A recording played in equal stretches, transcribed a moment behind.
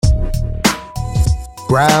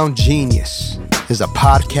Brown Genius is a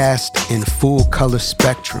podcast in full color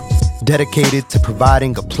spectrum, dedicated to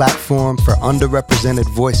providing a platform for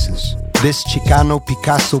underrepresented voices. This Chicano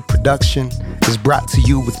Picasso production is brought to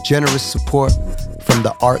you with generous support from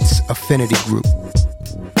the Arts Affinity Group.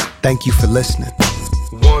 Thank you for listening.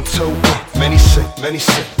 One, two, many sick, many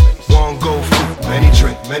sick. One go fruit, many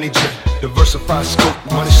drink, many drink. Diversified scope,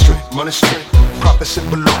 money straight. Profit sit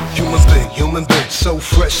below, human being. So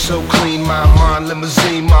fresh, so clean, my mind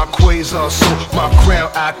limousine, my quasar soul, my crown,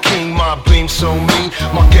 I king, my beam so mean,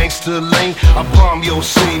 my gangster lane, I bomb your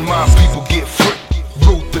scene, my people get free,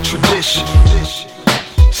 root the tradition,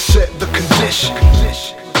 set the condition,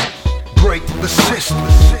 break the system,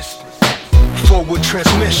 forward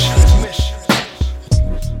transmission.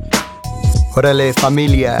 Orale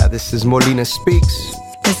familia, this is Molina Speaks.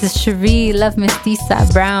 This is Cherie, Love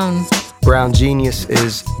Mestiza Brown. Brown Genius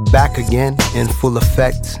is back again in full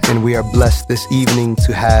effect, and we are blessed this evening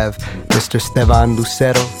to have Mr. Estevan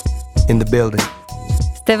Lucero in the building.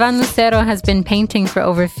 Estevan Lucero has been painting for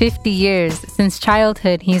over 50 years. Since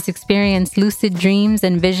childhood, he has experienced lucid dreams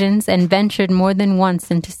and visions and ventured more than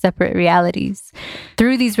once into separate realities.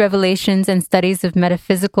 Through these revelations and studies of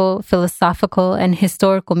metaphysical, philosophical, and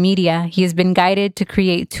historical media, he has been guided to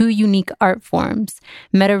create two unique art forms,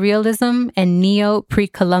 metarealism and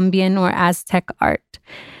neo-pre-Columbian or Aztec art.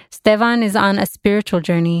 Estevan is on a spiritual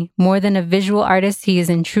journey. More than a visual artist, he is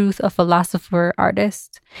in truth a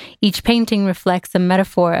philosopher-artist. Each painting reflects a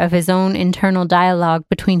metaphor of his own internal dialogue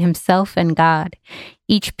between himself and God.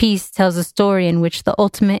 Each piece tells a story in which the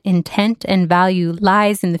ultimate intent and value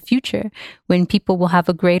lies in the future, when people will have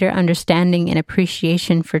a greater understanding and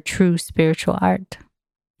appreciation for true spiritual art.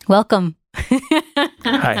 Welcome.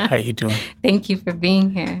 Hi, how you doing? Thank you for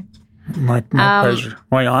being here. My pleasure.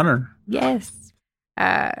 My honor. Yes.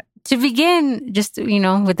 To begin, just,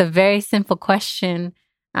 with a very simple question,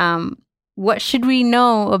 what should we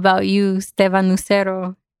know about you, Estevan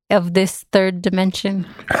Lucero, of this third dimension?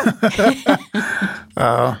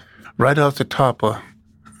 Right off the top,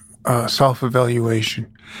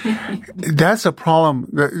 self-evaluation. That's a problem.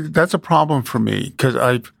 That's a problem for me because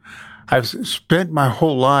I've spent my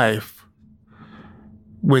whole life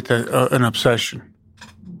with an obsession.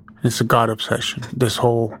 It's a God obsession. This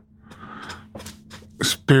whole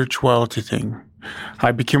spirituality thing.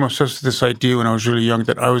 I became obsessed with this idea when I was really young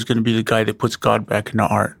that I was going to be the guy that puts God back into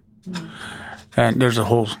art. And there's a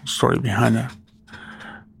whole story behind that.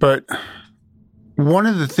 But one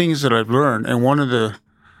of the things that I've learned, and one of the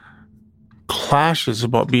clashes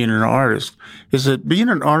about being an artist, is that being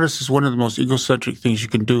an artist is one of the most egocentric things you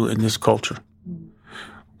can do in this culture.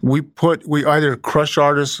 We either crush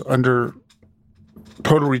artists under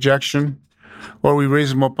total rejection, or we raise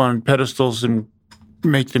them up on pedestals and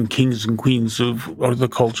make them kings and queens of the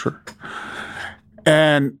culture.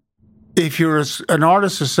 And if you're an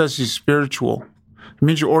artist that says he's spiritual, it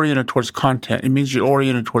means you're oriented towards content. It means you're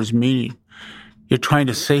oriented towards meaning. You're trying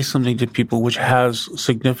to say something to people which has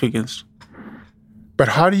significance. But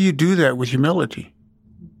how do you do that with humility?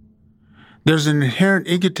 There's an inherent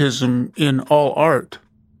egotism in all art.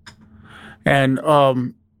 And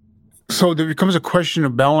so there becomes a question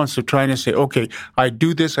of balance of trying to say, okay, I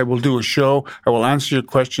do this, I will do a show, I will answer your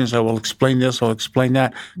questions, I will explain this, I'll explain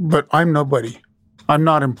that. But I'm nobody. I'm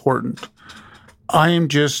not important. I am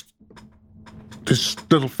just this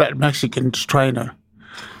little fat Mexican just trying to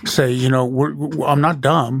say, I'm not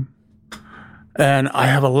dumb. And I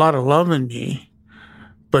have a lot of love in me.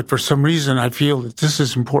 But for some reason, I feel that this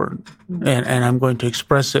is important. And I'm going to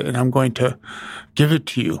express it, and I'm going to give it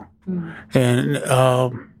to you.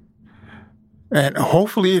 And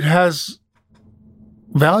hopefully it has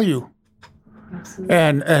value. Absolutely.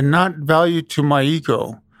 And not value to my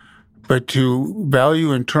ego, but to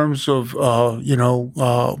value in terms of,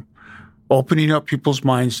 opening up people's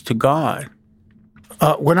minds to God.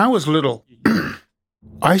 When I was little,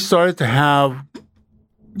 I started to have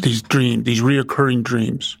these reoccurring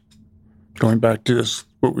dreams, going back to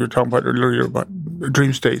what we were talking about earlier about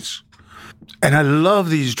dream states. And I love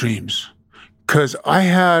these dreams. Because I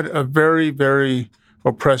had a very, very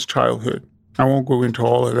oppressed childhood. I won't go into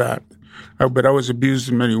all of that. But I was abused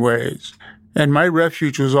in many ways. And my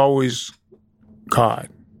refuge was always God.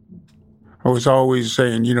 I was always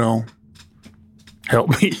saying,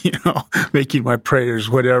 help me, making my prayers,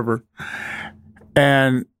 whatever.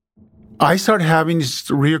 And I started having these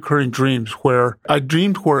reoccurring dreams where I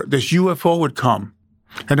dreamed where this UFO would come.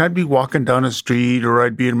 And I'd be walking down a street, or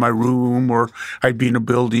I'd be in my room, or I'd be in a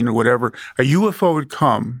building or whatever. A UFO would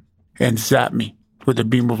come and zap me. with a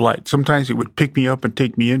beam of light. Sometimes it would pick me up and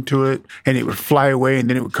take me into it, and it would fly away, and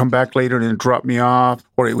then it would come back later and then drop me off,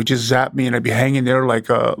 or it would just zap me, and I'd be hanging there like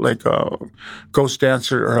a ghost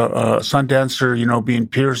dancer or a sun dancer, being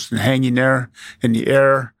pierced and hanging there in the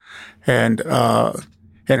air. And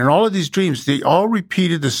in all of these dreams, they all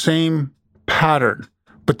repeated the same pattern,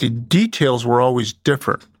 but the details were always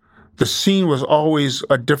different. The scene was always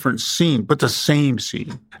a different scene, but the same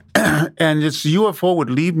scene. And this UFO would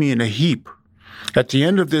leave me in a heap. At the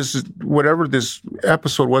end of this, whatever this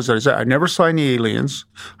episode was that I said, I never saw any aliens.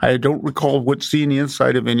 I don't recall seeing the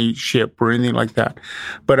inside of any ship or anything like that.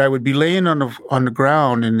 But I would be laying on the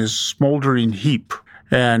ground in this smoldering heap.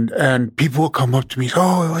 And people would come up to me,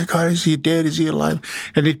 oh my God, is he dead? Is he alive?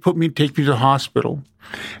 And they'd take me to the hospital.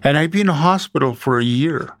 And I'd be in the hospital for a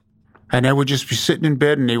year. And I would just be sitting in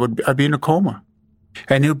bed, and I'd be in a coma.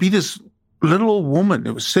 And there would be this little old woman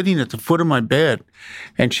that was sitting at the foot of my bed,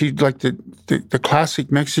 and she'd like the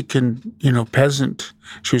classic Mexican, peasant.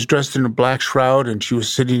 She was dressed in a black shroud, and she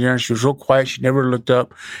was sitting there, and she was real quiet. She never looked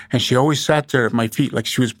up, and she always sat there at my feet like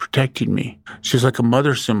she was protecting me. She was like a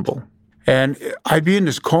mother symbol. And I'd be in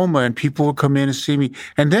this coma, and people would come in and see me.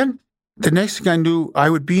 And then the next thing I knew, I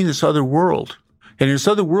would be in this other world. And in this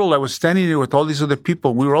other world, I was standing there with all these other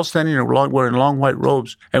people. We were all standing there wearing long white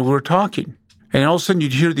robes, and we were talking. And all of a sudden,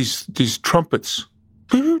 you'd hear these trumpets.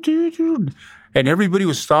 And everybody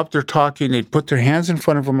would stop their talking. They'd put their hands in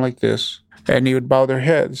front of them like this, and they would bow their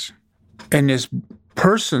heads. And this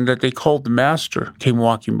person that they called the master came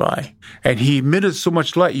walking by. And he emitted so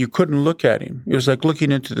much light, you couldn't look at him. It was like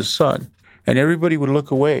looking into the sun. And everybody would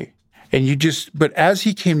look away. And but as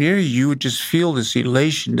he came near you, you would just feel this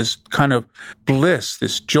elation, this kind of bliss,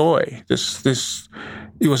 this joy, this,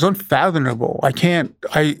 it was unfathomable.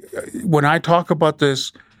 When I talk about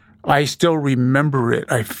this, I still remember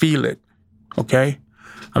it. I feel it. Okay?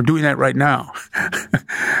 I'm doing that right now.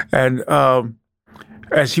 And,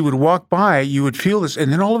 as he would walk by, you would feel this.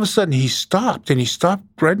 And then all of a sudden he stopped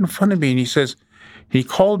right in front of me. And he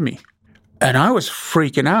called me, and I was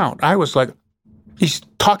freaking out. I was like, he's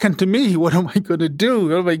talking to me. What am I going to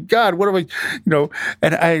do? Oh my God, what am I,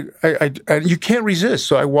 and I you can't resist.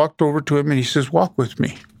 So I walked over to him, and he says, walk with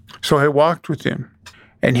me. So I walked with him,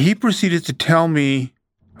 and he proceeded to tell me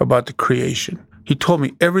about the creation. He told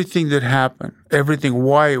me everything that happened, everything,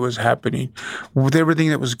 why it was happening, with everything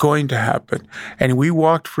that was going to happen. And we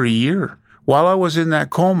walked for a year. While I was in that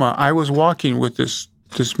coma, I was walking with this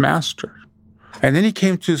master. And then he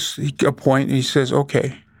came to a point, and he says,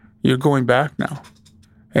 okay, you're going back now.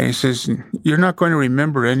 And he says, you're not going to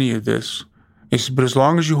remember any of this. He says, but as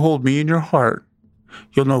long as you hold me in your heart,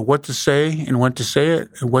 you'll know what to say and when to say it,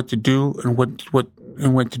 and what to do and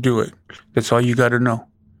and when to do it. That's all you got to know.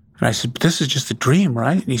 And I said, but this is just a dream,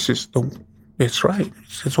 right? And he says, no, it's right.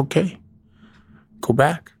 He says, okay, go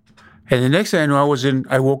back. And the next thing I know,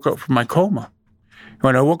 I woke up from my coma.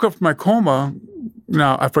 When I woke up from my coma,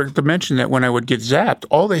 now I forgot to mention that when I would get zapped,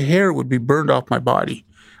 all the hair would be burned off my body.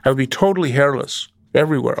 I would be totally hairless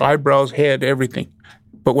everywhere, eyebrows, head, everything.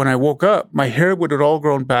 But when I woke up, my hair would have all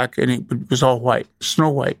grown back, and it was all white, snow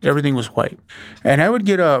white. Everything was white. And I would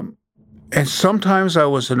get up, and sometimes I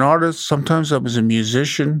was an artist, sometimes I was a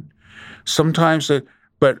musician,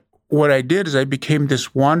 but what I did is I became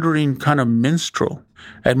this wandering kind of minstrel.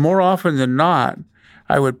 And more often than not,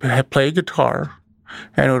 I would play guitar,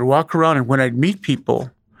 and I would walk around, and when I'd meet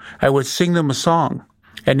people, I would sing them a song.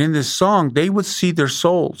 And in this song, they would see their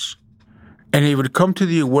souls, and they would come to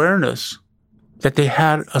the awareness that they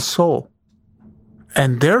had a soul.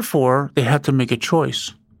 And therefore, they had to make a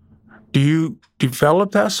choice. Do you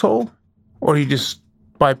develop that soul, or you just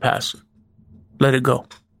bypass it? Let it go.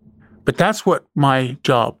 But that's what my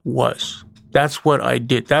job was. That's what I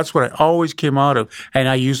did. That's what I always came out of. And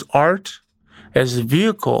I used art as a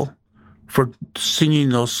vehicle for singing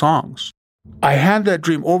those songs. I had that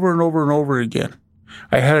dream over and over and over again.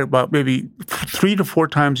 I had it about maybe 3 to 4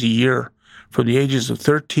 times a year from the ages of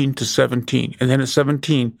 13 to 17. And then at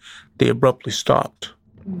 17, they abruptly stopped.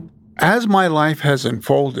 As my life has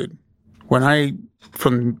unfolded,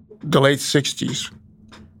 from the late 60s,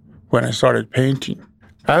 when I started painting,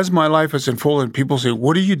 as my life has unfolded, people say,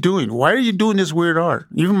 what are you doing? Why are you doing this weird art?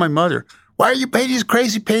 Even my mother, why are you painting these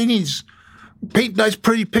crazy paintings? Paint nice,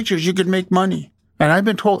 pretty pictures, you can make money. And I've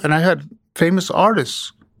been told, and I had famous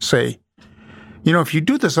artists say, if you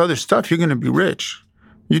do this other stuff, you're going to be rich.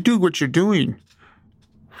 You do what you're doing.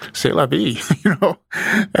 C'est la vie,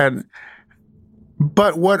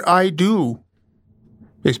 But what I do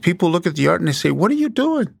is people look at the art and they say, what are you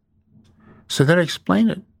doing? So then I explain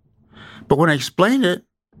it. But when I explain it,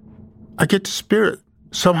 I get the spirit.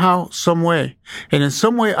 somehow, some way. And in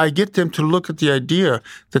some way, I get them to look at the idea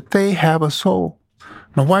that they have a soul.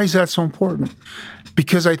 Now, why is that so important?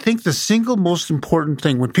 Because I think the single most important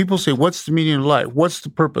thing, when people say, what's the meaning of life? What's the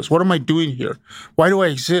purpose? What am I doing here? Why do I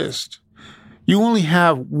exist? You only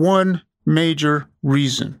have one major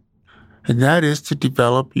reason, and that is to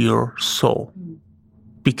develop your soul.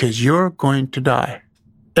 Because you're going to die.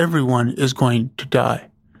 Everyone is going to die.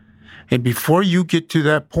 And before you get to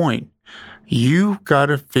that point, you've got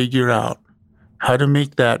to figure out how to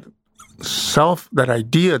make that that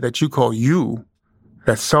idea that you call you,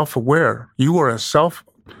 that's self-aware. You are a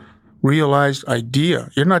self-realized idea.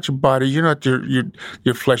 You're not your body. You're not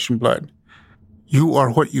your flesh and blood. You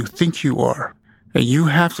are what you think you are. And you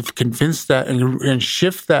have to convince that and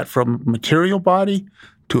shift that from material body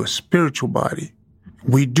to a spiritual body.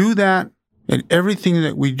 We do that in everything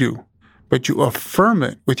that we do. But you affirm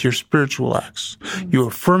it with your spiritual acts. You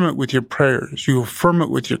affirm it with your prayers. You affirm it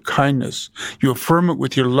with your kindness. You affirm it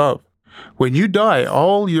with your love. When you die,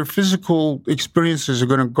 all your physical experiences are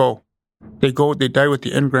going to go. They die with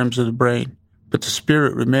the engrams of the brain, but the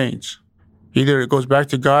spirit remains. Either it goes back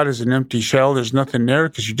to God as an empty shell, there's nothing there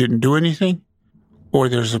because you didn't do anything, or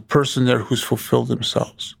there's a person there who's fulfilled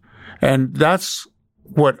themselves. And that's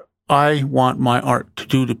what I want my art to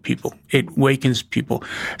do to people. It wakens people.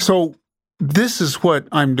 So this is what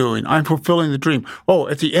I'm doing. I'm fulfilling the dream. Oh,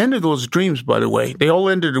 at the end of those dreams, by the way, they all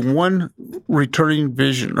ended in one returning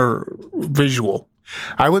vision or visual.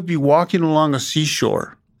 I would be walking along a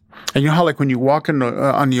seashore. And you know how, like, when you walk on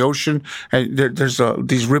the ocean, and there's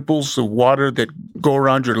these ripples of water that go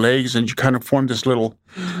around your legs, and you kind of form this little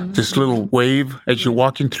wave as you're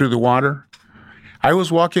walking through the water? I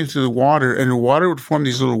was walking through the water, and the water would form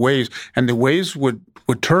these little waves, and the waves would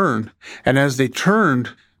turn. And as they turned,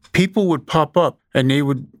 people would pop up, and they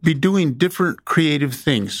would be doing different creative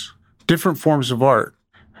things, different forms of art.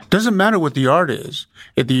 Doesn't matter what the art is.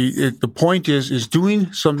 The point is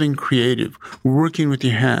doing something creative, working with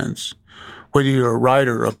your hands. Whether you're a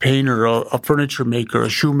writer, a painter, a furniture maker, a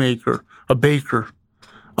shoemaker, a baker,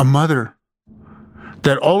 a mother.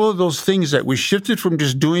 That all of those things that we shifted from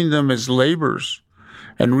just doing them as labors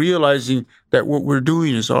and realizing that what we're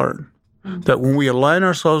doing is art. That when we align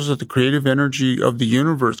ourselves with the creative energy of the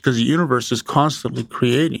universe, because the universe is constantly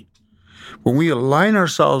creating, when we align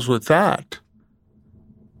ourselves with that,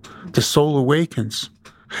 the soul awakens.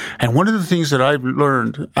 And one of the things that I've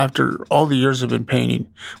learned after all the years I've been painting,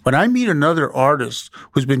 when I meet another artist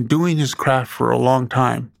who's been doing his craft for a long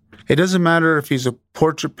time, it doesn't matter if he's a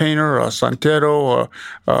portrait painter, or a santero,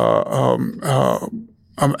 or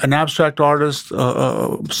an abstract artist,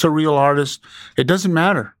 a surreal artist, it doesn't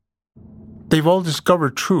matter. They've all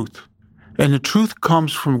discovered truth. And the truth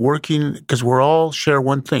comes from working, because we all share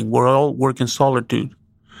one thing. We're all work in solitude.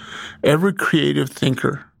 Every creative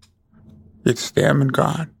thinker, it's them and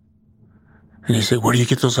God. And they say, where do you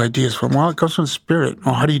get those ideas from? Well, it comes from spirit.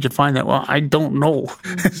 Well, how do you define that? Well, I don't know.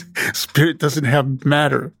 Spirit doesn't have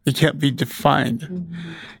matter. It can't be defined.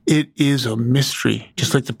 Mm-hmm. It is a mystery,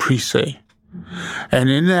 just like the priests say. Mm-hmm. And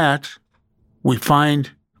in that, we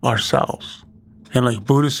find ourselves. And like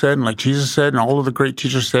Buddha said, and like Jesus said, and all of the great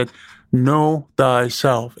teachers said, know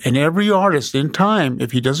thyself. And every artist in time,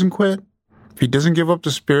 if he doesn't quit, if he doesn't give up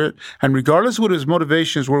the spirit, and regardless of what his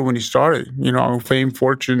motivations were when he started, fame,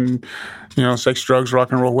 fortune, sex, drugs,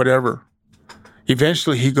 rock and roll, whatever,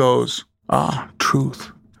 eventually he goes,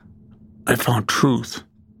 truth. I found truth.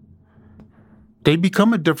 They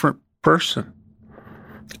become a different person.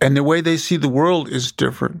 And the way they see the world is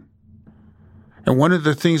different. And one of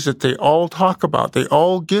the things that they all talk about, they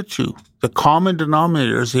all get to, the common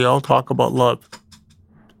denominator is they all talk about love.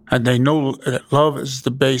 And they know that love is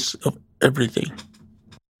the base of everything.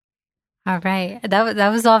 All right.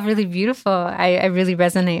 That was all really beautiful. I really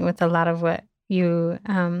resonate with a lot of what you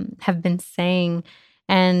have been saying.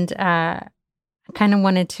 And I kind of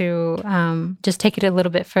wanted to just take it a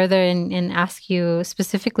little bit further and ask you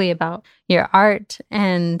specifically about your art,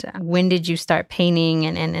 and when did you start painting,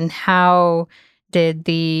 and how did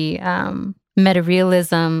the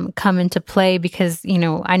metarealism come into play? Because,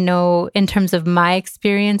 I know in terms of my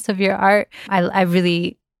experience of your art, I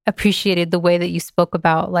really appreciated the way that you spoke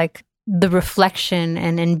about like the reflection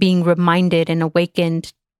and being reminded and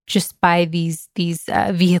awakened just by these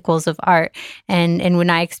vehicles of art. And when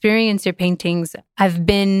I experience your paintings, I've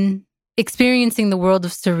been experiencing the world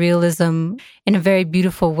of surrealism in a very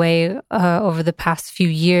beautiful way over the past few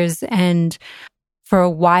years. And for a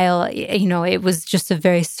while, it was just a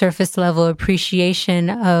very surface level appreciation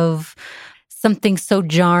of something so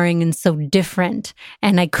jarring and so different.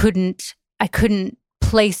 And I couldn't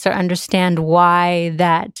place or understand why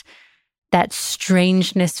that that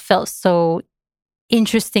strangeness felt so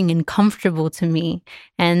interesting and comfortable to me.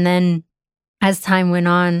 And then as time went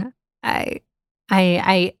on, I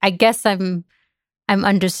guess I'm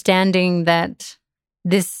understanding that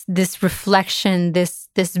this reflection, this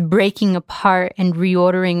breaking apart and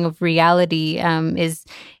reordering of reality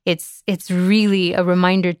it's really a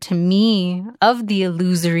reminder to me of the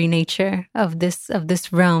illusory nature of this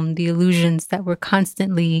realm, the illusions that we're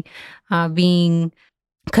constantly being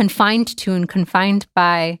confined to and confined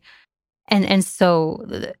by, and so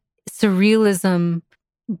surrealism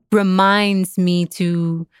reminds me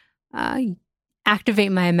to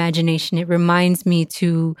activate my imagination. It reminds me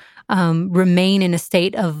to remain in a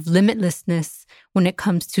state of limitlessness when it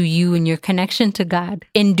comes to you and your connection to God.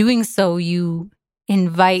 In doing so, you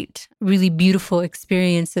invite really beautiful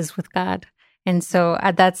experiences with God. And so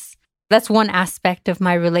that's one aspect of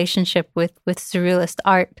my relationship with surrealist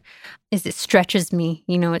art, is it stretches me.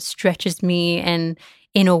 It stretches me, and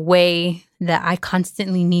in a way that I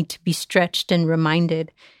constantly need to be stretched and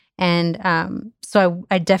reminded. And so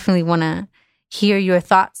I definitely want to hear your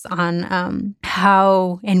thoughts on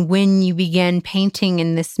how and when you began painting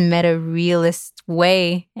in this meta-realist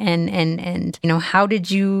way, and how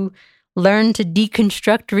did you learn to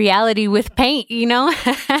deconstruct reality with paint?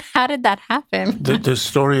 How did that happen? The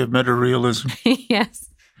story of meta-realism. Yes.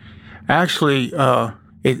 Actually,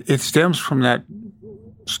 it stems from that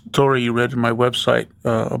story you read in my website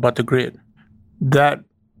about the grid. That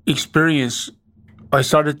experience, I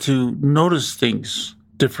started to notice things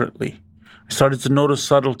differently. I started to notice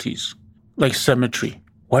subtleties, like symmetry.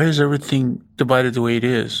 Why is everything divided the way it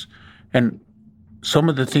is? And some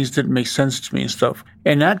of the things didn't make sense to me and stuff.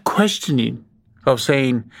 And that questioning of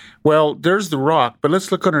saying, well, there's the rock, but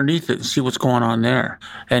let's look underneath it and see what's going on there.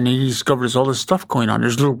 And he discovers all this stuff going on.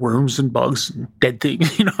 There's little worms and bugs and dead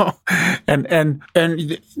things, and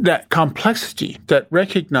that complexity, that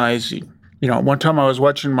recognizing. One time I was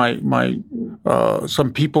watching my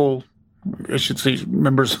some people, I should say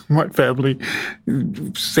members of my family,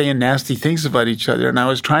 saying nasty things about each other. And I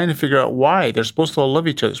was trying to figure out why. They're supposed to all love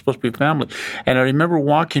each other. They're supposed to be family. And I remember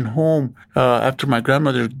walking home after my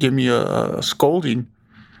grandmother gave me a scolding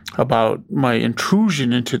about my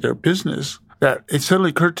intrusion into their business, that it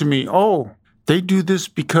suddenly occurred to me, oh, they do this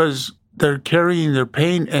because they're carrying their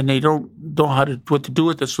pain and they don't know what to do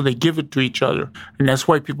with it, so they give it to each other. And that's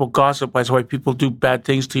why people gossip. That's why people do bad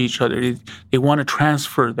things to each other. They want to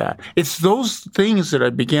transfer that. It's those things that I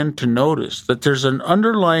began to notice, that there's an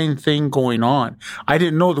underlying thing going on. I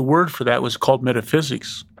didn't know the word for that. It was called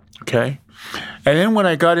metaphysics, okay? And then when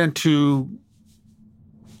I got into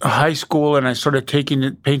high school and I started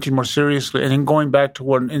taking painting more seriously, and then going back to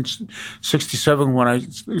when in 1967 when I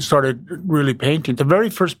started really painting, the very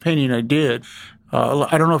first painting I did,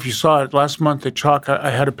 I don't know if you saw it last month at Chalk, I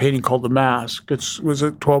had a painting called The Mask. It was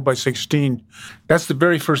a 12 by 16. That's the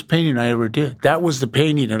very first painting I ever did. That was the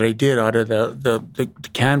painting that I did out of the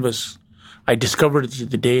canvas. I discovered it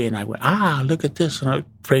the day, and I went, look at this. And I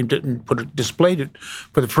framed it and displayed it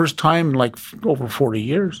for the first time in like over 40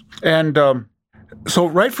 years. And so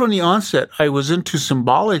right from the onset, I was into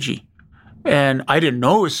symbology, and I didn't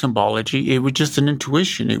know it was symbology. It was just an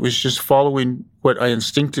intuition. It was just following what I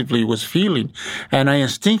instinctively was feeling. And I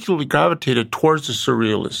instinctively gravitated towards the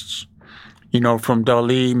surrealists, from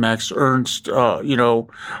Dali, Max Ernst,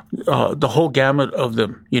 the whole gamut of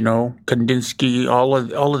them, Kandinsky, all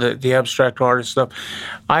of the abstract artist stuff.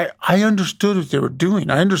 I understood what they were doing.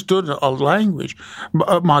 I understood a language.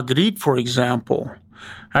 Magritte, for example.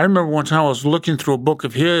 I remember one time I was looking through a book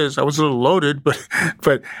of his. I was a little loaded,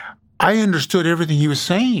 but I understood everything he was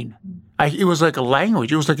saying. It was like a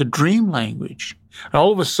language. It was like a dream language. And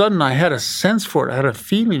all of a sudden, I had a sense for it. I had a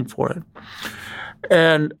feeling for it.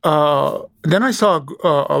 And then I saw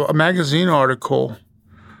a magazine article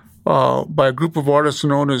by a group of artists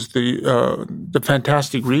known as the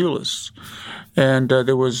Fantastic Realists. And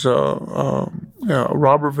there was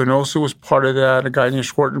Robert Venosa was part of that, a guy named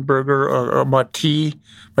Schwarzenberger, Mati.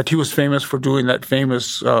 Mati was famous for doing that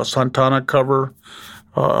famous Santana cover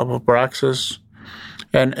of Abraxas.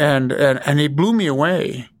 And it blew me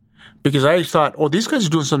away because I thought, these guys are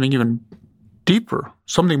doing something even deeper,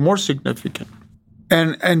 something more significant.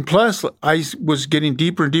 And plus, I was getting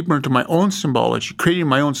deeper and deeper into my own symbology, creating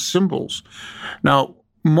my own symbols. Now,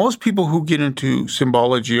 most people who get into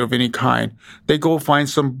symbology of any kind, they go find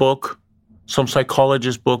some book, some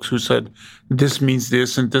psychologist books who said, this means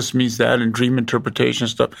this and this means that, and dream interpretation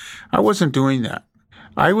stuff. I wasn't doing that.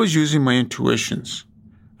 I was using my intuitions.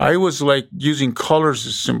 I was like using colors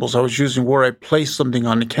as symbols. I was using where I placed something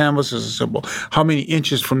on the canvas as a symbol. How many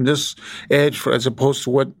inches from this edge as opposed to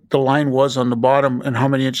what the line was on the bottom and how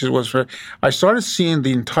many inches it was for. I started seeing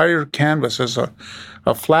the entire canvas as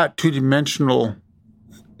a flat two-dimensional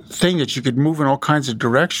thing that you could move in all kinds of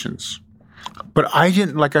directions. But I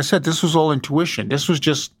didn't, like I said, this was all intuition. This was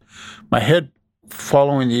just my head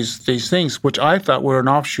following these things, which I thought were an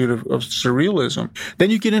offshoot of surrealism. Then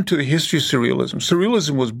you get into the history of surrealism.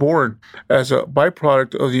 Surrealism was born as a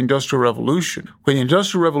byproduct of the Industrial Revolution. When the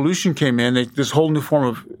Industrial Revolution came in, this whole new form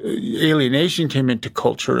of alienation came into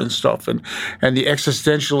culture and stuff, and the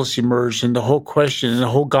existentialists emerged, and the whole question, and the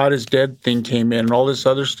whole God is dead thing came in, and all this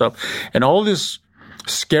other stuff, and all this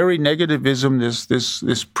scary negativism,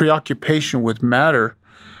 this preoccupation with matter.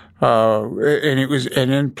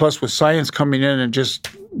 And then plus with science coming in and just,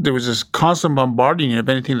 there was this constant bombarding of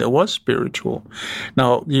anything that was spiritual.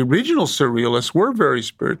 Now, the original surrealists were very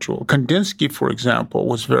spiritual. Kandinsky, for example,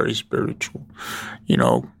 was very spiritual. You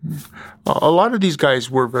know, a lot of these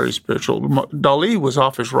guys were very spiritual. Dali was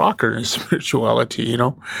off his rocker in spirituality, you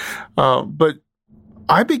know. But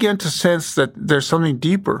I began to sense that there's something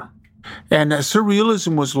deeper. And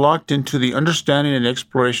surrealism was locked into the understanding and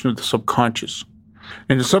exploration of the subconscious.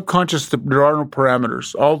 In the subconscious, there are no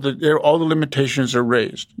parameters. All the limitations are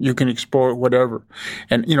raised. You can explore whatever.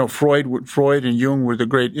 And, you know, Freud and Jung were the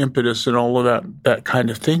great impetus and all of that kind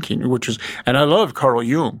of thinking, and I loved Carl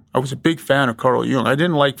Jung. I was a big fan of Carl Jung. I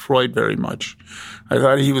didn't like Freud very much. I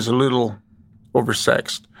thought he was a little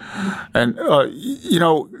oversexed. And, you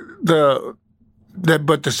know,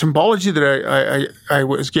 but the symbology that I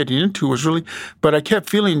was getting into was really, but I kept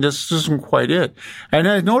feeling this isn't quite it. And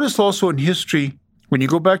I noticed also in history, when you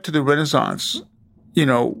go back to the Renaissance, you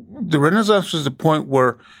know, the Renaissance was the point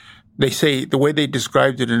where they say, the way they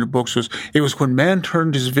described it in the books was, it was when man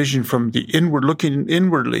turned his vision from the inward, looking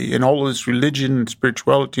inwardly and all of this religion and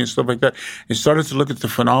spirituality and stuff like that, and started to look at the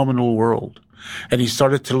phenomenal world. And he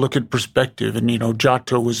started to look at perspective, and, you know,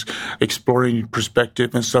 Giotto was exploring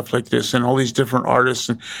perspective and stuff like this, and all these different artists,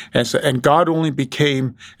 and God only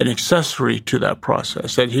became an accessory to that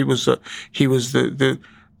process. That he was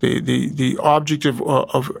the object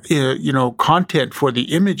of you know, content for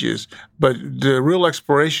the images, but the real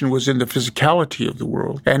exploration was in the physicality of the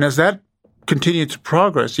world. And as that continued to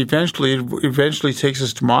progress, eventually takes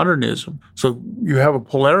us to modernism. So you have a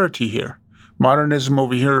polarity here. Modernism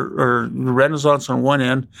over here, or Renaissance on one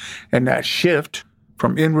end, and that shift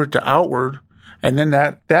from inward to outward, and then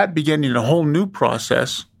that beginning a whole new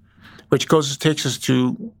process, which takes us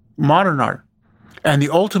to modern art. And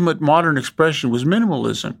the ultimate modern expression was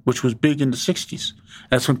minimalism, which was big in the 60s.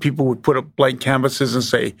 That's when people would put up blank canvases and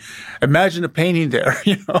say, imagine a painting there,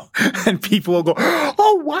 you know, and people will go,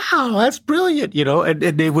 oh, wow, that's brilliant, you know, and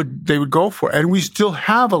they would go for it. And we still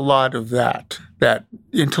have a lot of that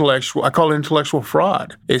intellectual, I call it intellectual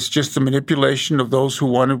fraud. It's just the manipulation of those who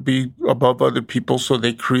want to be above other people, so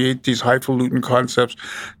they create these highfalutin concepts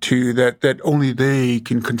that only they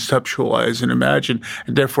can conceptualize and imagine,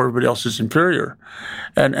 and therefore everybody else is inferior,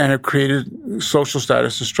 and have created social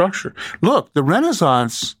status and structure. Look, the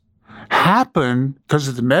Renaissance happened because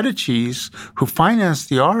of the Medicis, who financed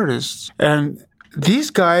the artists, and these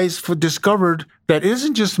guys discovered that it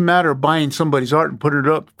isn't just a matter of buying somebody's art and putting it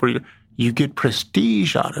up for you. You get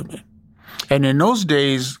prestige out of it. And in those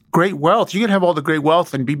days, great wealth, you could have all the great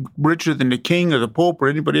wealth and be richer than the king or the pope or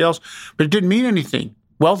anybody else, but it didn't mean anything.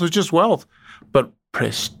 Wealth was just wealth. But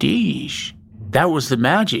prestige, that was the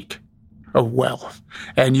magic of wealth.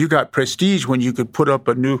 And you got prestige when you could put up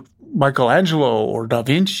a new Michelangelo or Da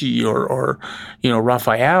Vinci or you know,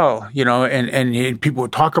 Raphael, you know, and people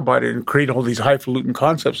would talk about it and create all these highfalutin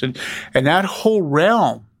concepts. And that whole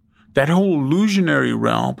realm, that whole illusionary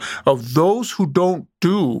realm of those who don't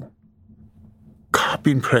do,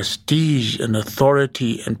 copying prestige and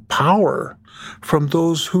authority and power from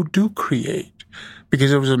those who do create.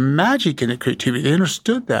 Because there was a magic in the creativity. They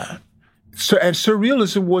understood that. So, and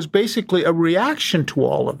surrealism was basically a reaction to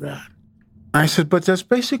all of that. I said, but that's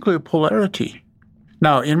basically a polarity.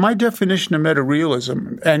 Now, in my definition of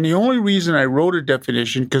metarealism, and the only reason I wrote a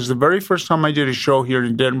definition, because the very first time I did a show here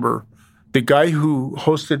in Denver, the guy who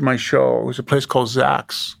hosted my show was a place called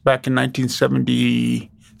Zach's back in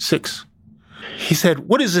 1976. He said,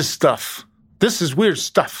 what is this stuff? This is weird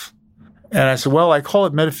stuff. And I said, well, I call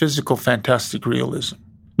it metaphysical fantastic realism.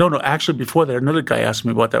 No, actually before that, another guy asked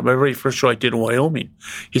me about that. My very first show I did in Wyoming.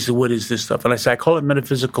 He said, what is this stuff? And I said, I call it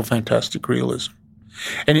metaphysical fantastic realism.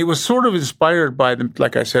 And it was sort of inspired by,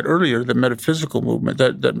 like I said earlier, the metaphysical movement,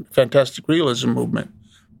 the fantastic realism movement.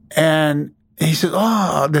 And And he says,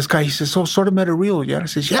 this guy, he says, so sort of meta-real, yeah? I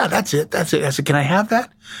says, yeah, that's it. I said, can I have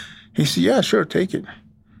that? He said, yeah, sure, take it.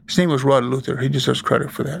 His name was Rod Luther. He deserves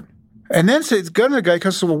credit for that. And then the guy comes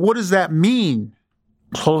and says, well, what does that mean?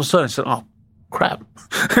 All of a sudden, I said, oh, crap.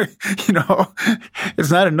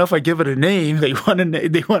 It's not enough I give it a name. They wanted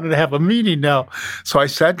to have a meaning now. So I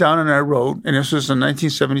sat down and I wrote, and this was in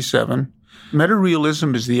 1977,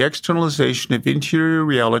 Meta-realism is the externalization of interior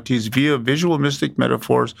realities via visual mystic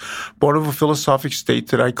metaphors born of a philosophic state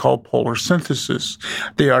that I call polar synthesis.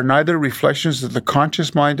 They are neither reflections of the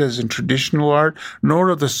conscious mind as in traditional art, nor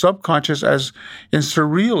of the subconscious as in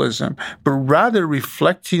surrealism, but rather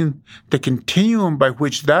reflecting the continuum by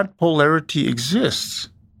which that polarity exists.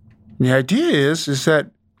 And the idea is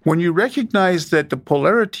that when you recognize that the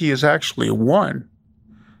polarity is actually one,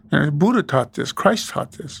 and Buddha taught this, Christ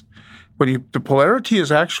taught this, when the polarity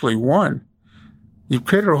is actually one, you've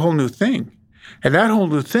created a whole new thing. And that whole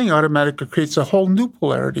new thing automatically creates a whole new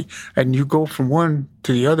polarity. And you go from one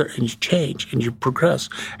to the other and you change and you progress.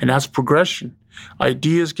 And that's progression.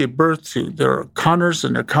 Ideas give birth to their counters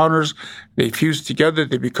and their counters. They fuse together.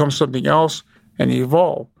 They become something else and they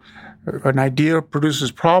evolve. An idea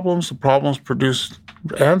produces problems. The problems produce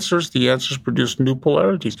answers. The answers produce new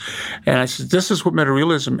polarities. And I said, this is what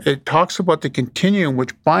meta-realism, it talks about the continuum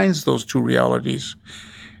which binds those two realities.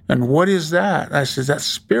 And what is that? I said, that's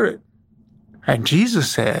spirit. And Jesus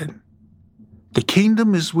said, the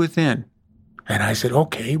kingdom is within. And I said,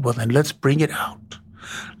 okay, well then let's bring it out.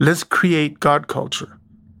 Let's create God culture.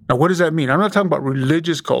 Now, what does that mean? I'm not talking about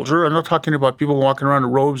religious culture. I'm not talking about people walking around in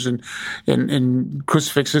robes and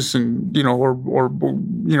crucifixes and, or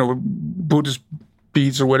Buddhist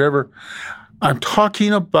beads or whatever. I'm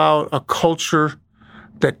talking about a culture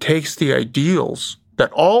that takes the ideals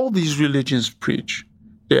that all these religions preach,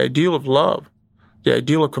 the ideal of love, the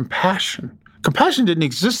ideal of compassion. Compassion didn't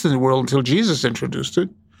exist in the world until Jesus introduced it,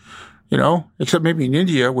 except maybe in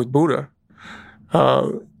India with Buddha.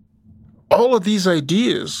 All of these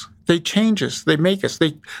ideas, they change us, they make us,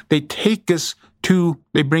 they take us to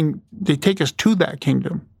that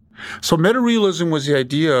kingdom. So meta-realism was the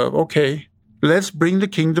idea of, okay, let's bring the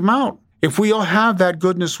kingdom out. If we all have that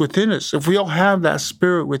goodness within us, if we all have that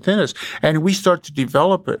spirit within us, and we start to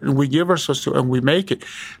develop it, and we give ourselves to it, and we make it,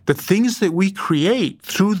 the things that we create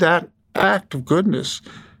through that act of goodness,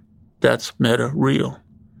 that's meta-real.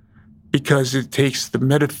 Because it takes the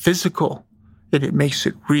metaphysical and it makes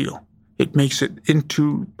it real. It makes it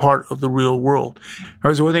into part of the real world. That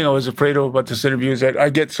was one thing I was afraid of about this interview, is that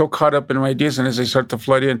I get so caught up in my ideas, and as they start to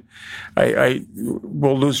flood in, I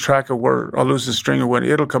will lose track of where I'll lose the string of when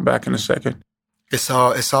it'll come back in a second. It's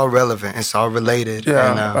all relevant. It's all related.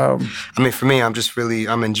 Yeah. And, for me,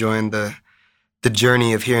 I'm enjoying the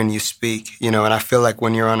journey of hearing you speak, and I feel like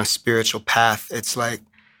when you're on a spiritual path, it's like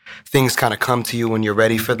things kind of come to you when you're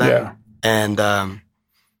ready for them. Yeah. And,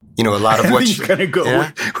 a lot of what you're going to go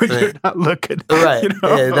when you're not looking. Right.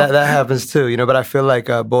 Yeah, that happens too, but I feel like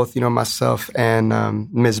both, myself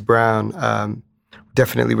and Ms. Brown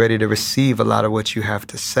definitely ready to receive a lot of what you have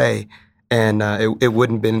to say. And it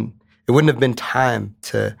wouldn't have been time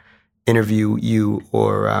to interview you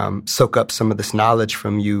or soak up some of this knowledge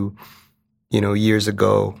from you, years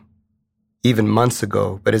ago, even months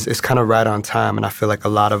ago. But it's kind of right on time. And I feel like a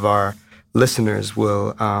lot of our listeners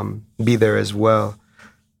will be there as well.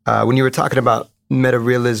 When you were talking about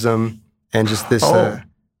meta-realism and just this, go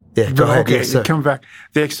ahead. Okay, yes, sir. Come back.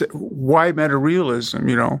 Why meta-realism?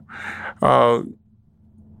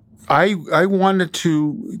 I wanted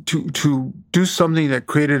to do something that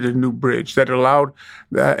created a new bridge, that allowed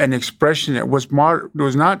an expression that was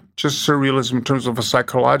not just surrealism in terms of a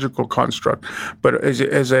psychological construct, but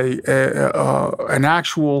as an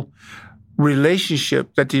actual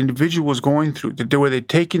relationship that the individual was going through, where they're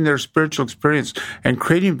taking their spiritual experience and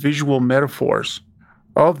creating visual metaphors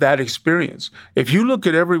of that experience. If you look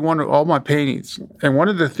at all my paintings, and one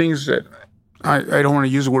of the things that I don't want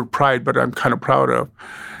to use the word pride, but I'm kind of proud of,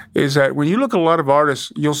 is that when you look at a lot of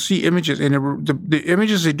artists, you'll see images, and the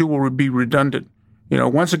images they do will be redundant.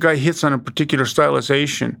 Once a guy hits on a particular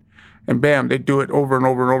stylization, and bam, they do it over and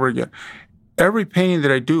over and over again. Every painting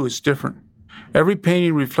that I do is different. Every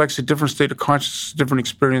painting reflects a different state of consciousness, different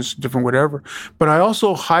experience, different whatever. But I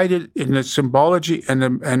also hide it in the symbology and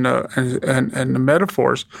the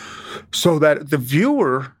metaphors, so that the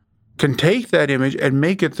viewer can take that image and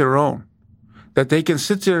make it their own. That they can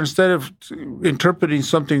sit there, instead of interpreting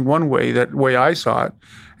something one way, that way I saw it,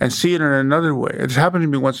 and see it in another way. It happened to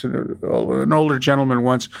me once, an older gentleman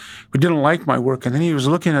once, who didn't like my work, and then he was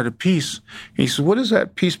looking at a piece, and he said, what does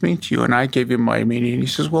that piece mean to you? And I gave him my meaning, and he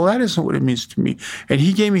says, well, that isn't what it means to me. And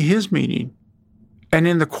he gave me his meaning. And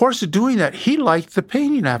in the course of doing that, he liked the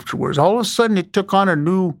painting afterwards. All of a sudden, it took on a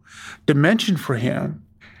new dimension for him.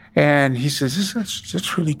 And he says,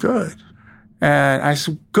 that's really good. And I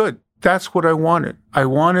said, good. That's what I wanted. I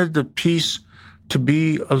wanted the piece to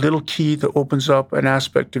be a little key that opens up an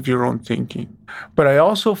aspect of your own thinking. But I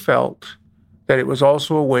also felt that it was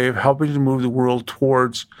also a way of helping to move the world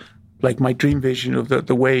towards, like my dream vision of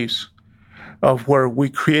the waves, of where we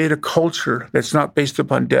create a culture that's not based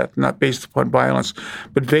upon death, not based upon violence,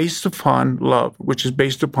 but based upon love, which is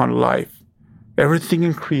based upon life. Everything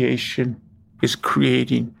in creation is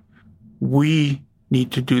creating. We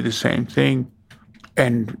need to do the same thing.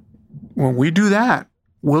 And when we do that,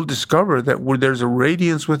 we'll discover that there's a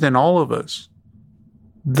radiance within all of us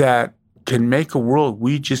that can make a world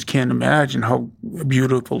we just can't imagine how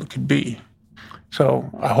beautiful it could be. So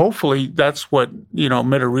hopefully that's what,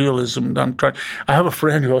 meta-realism I'm trying. I have a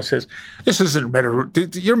friend who always says, this isn't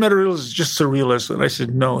your meta-realism is just surrealism. And I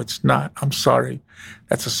said, no, it's not. I'm sorry.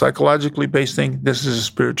 That's a psychologically based thing. This is a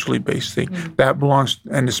spiritually based thing. That belongs,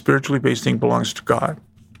 and the spiritually based thing belongs to God.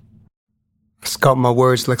 Sculpt my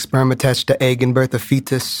words like sperm attached to egg and birth a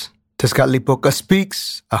fetus. Tezcatlipoca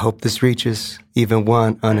speaks. I hope this reaches even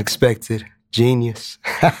one unexpected genius.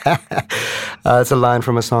 It's a line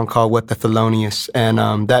from a song called What the Thelonious. And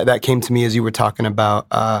that came to me as you were talking about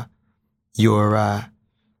your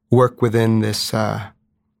work within this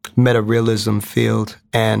meta-realism field.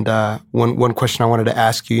 And one question I wanted to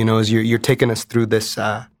ask you, is you're taking us through this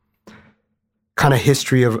kind of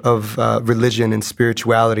history of religion and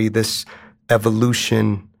spirituality, this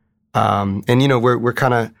evolution. And, we're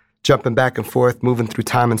kind of jumping back and forth, moving through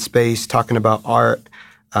time and space, talking about art,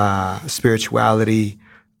 spirituality,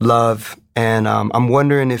 love. And I'm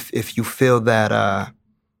wondering if you feel that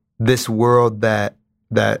this world that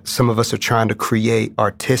some of us are trying to create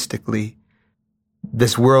artistically,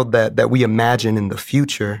 this world that we imagine in the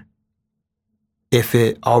future, if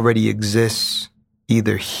it already exists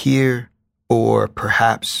either here or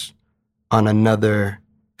perhaps on another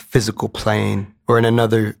physical plane or in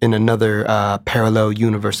another parallel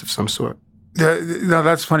universe of some sort. No,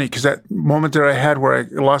 that's funny, because that moment there I had where I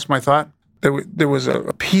lost my thought, there was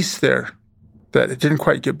a piece there that it didn't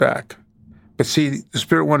quite get back. But see, the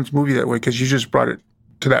Spirit wanted to move you that way because you just brought it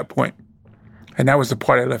to that point. And that was the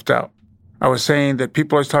part I left out. I was saying that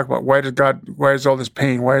people always talk about, why is all this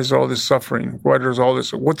pain? Why is all this suffering? Why there's all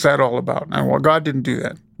this? What's that all about? And well, God didn't do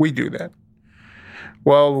that. We do that.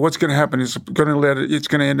 Well, what's going to happen is it's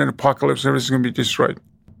going to end in apocalypse. Everything's going to be destroyed.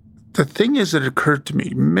 The thing is that it occurred to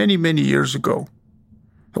me many, many years ago,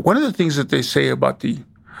 that one of the things that they say about the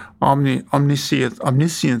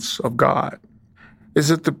omniscience of God is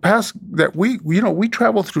that the past, that we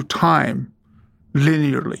travel through time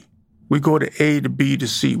linearly. We go to A to B to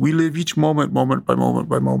C. We live each moment by moment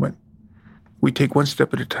by moment. We take one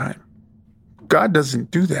step at a time. God doesn't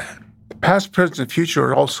do that. The past, present, and future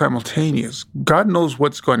are all simultaneous. God knows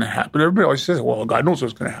what's going to happen. Everybody always says, well, God knows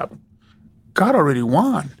what's going to happen. God already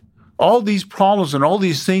won. All these problems and all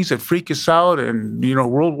these things that freak us out and,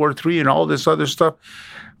 World War III and all this other stuff,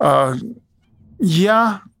 okay,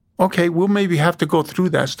 we'll maybe have to go through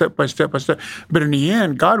that step by step by step. But in the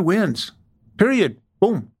end, God wins. Period.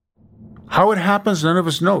 Boom. How it happens, none of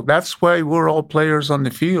us know. That's why we're all players on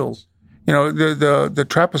the field. The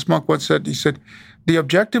Trappist monk once said, he said, the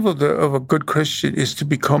objective of a good Christian is to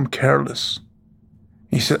become careless.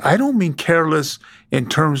 He said, I don't mean careless in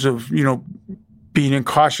terms of, being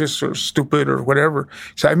incautious or stupid or whatever.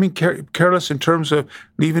 So I mean careless in terms of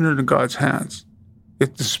leaving it in God's hands.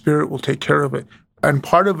 If the Spirit will take care of it. And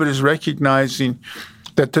part of it is recognizing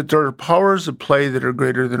that there are powers at play that are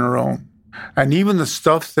greater than our own. And even the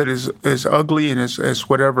stuff that is ugly and is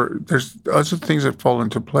whatever, there's other things that fall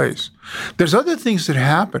into place. There's other things that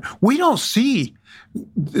happen. We don't see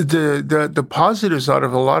the positives out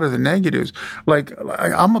of a lot of the negatives. Like,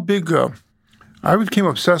 I'm a big, I became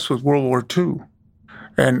obsessed with World War II.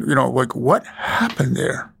 And, what happened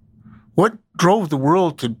there? What drove the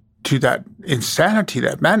world to that insanity,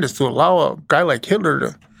 that madness, to allow a guy like Hitler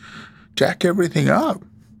to jack everything up?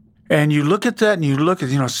 And you look at that and you look at,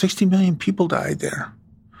 60 million people died there.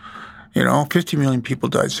 50 million people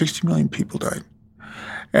died, 60 million people died.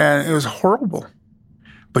 And it was horrible.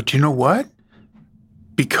 But you know what?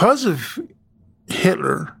 Because of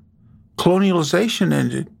Hitler, colonialization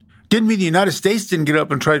ended. Didn't mean the United States didn't get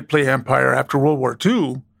up and try to play empire after World War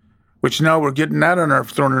II, which now we're getting that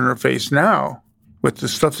thrown in our face now with the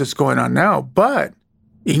stuff that's going on now. But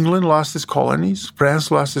England lost its colonies, France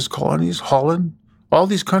lost its colonies, Holland, all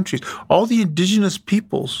these countries, all the indigenous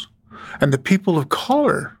peoples and the people of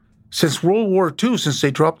color Since World War II, since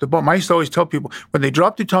they dropped the bomb. I used to always tell people, when they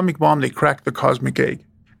dropped the atomic bomb, they cracked the cosmic egg.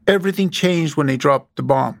 Everything changed when they dropped the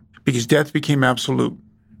bomb because death became absolute.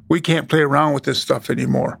 We can't play around with this stuff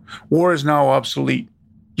anymore. War is now obsolete.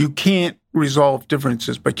 You can't resolve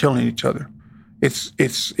differences by killing each other.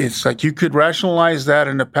 It's like you could rationalize that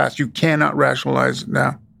in the past. You cannot rationalize it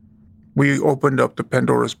now. We opened up the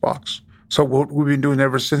Pandora's box. So what we've been doing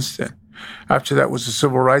ever since then. After that was the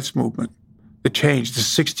civil rights movement. The change, the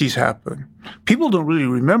 60s happened. People don't really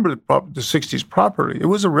remember the 60s properly. It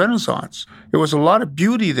was a renaissance. There was a lot of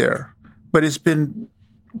beauty there, but it's been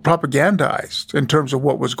propagandized in terms of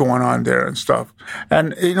what was going on there and stuff.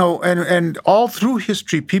 And, and all through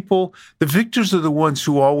history, the victors are the ones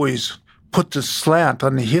who always put the slant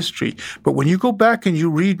on the history. But when you go back and you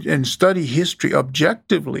read and study history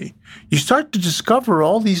objectively, you start to discover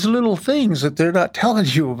all these little things that they're not telling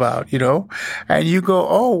you about, and you go,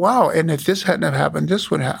 oh, wow. And if this hadn't have happened, this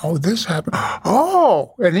would happen. Oh, this happened.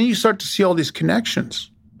 Oh, and then you start to see all these connections.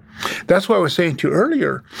 That's what I was saying to you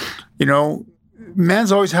earlier.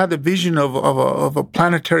 Man's always had the vision of a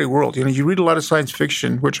planetary world. You read a lot of science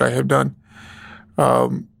fiction, which I have done.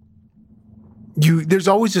 There's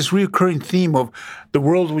always this recurring theme of the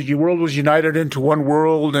world was united into one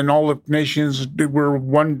world, and all the nations were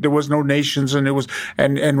one. There was no nations, and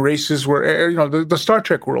and races were the Star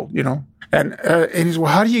Trek world, And he's,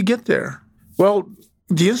 well, how do you get there? Well,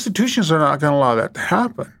 the institutions are not going to allow that to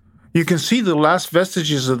happen. You can see the last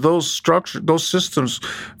vestiges of those structures, those systems,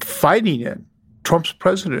 fighting it. Trump's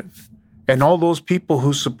president and all those people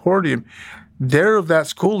who support him, they're of that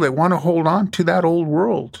school. They want to hold on to that old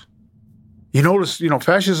world. You notice,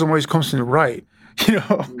 fascism always comes from the right.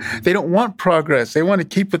 They don't want progress. They want to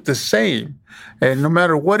keep it the same. And no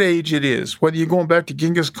matter what age it is, whether you're going back to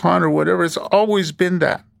Genghis Khan or whatever, it's always been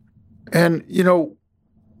that. And,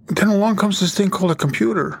 then along comes this thing called a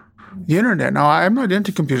computer, the internet. Now, I'm not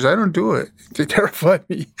into computers. I don't do it. They terrify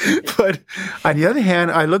me. But on the other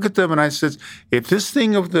hand, I look at them and I said, if this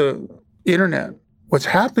thing of the internet, what's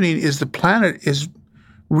happening is the planet is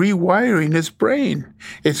rewiring its brain.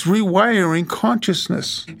 It's rewiring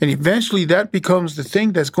consciousness. And eventually that becomes the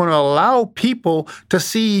thing that's going to allow people to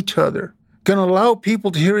see each other, going to allow people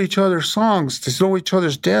to hear each other's songs, to know each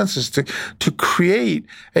other's dances, to create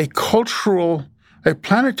a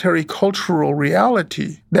planetary cultural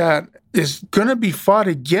reality that is going to be fought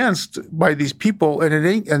against by these people,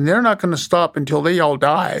 and they're not going to stop until they all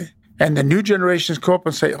die. And the new generations go up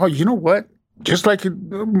and say, oh, you know what? Just like,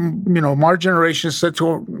 my generation said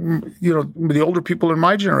to, the older people in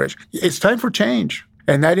my generation, it's time for change.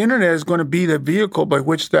 And that internet is going to be the vehicle by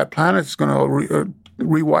which that planet is going to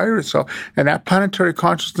rewire itself. And that planetary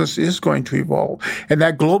consciousness is going to evolve. And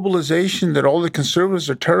that globalization that all the conservatives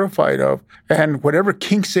are terrified of, and whatever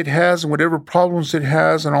kinks it has and whatever problems it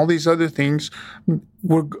has and all these other things,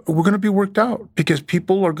 we're going to be worked out because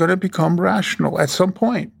people are going to become rational at some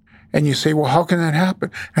point. And you say, well, how can that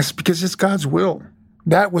happen? That's because it's God's will.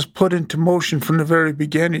 That was put into motion from the very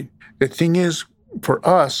beginning. The thing is, for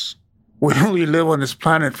us, we only live on this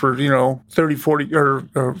planet for, 30, 40,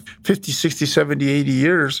 or 50, 60, 70, 80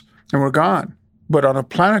 years, and we're gone. But on a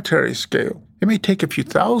planetary scale, it may take a few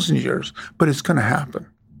thousand years, but it's going to happen.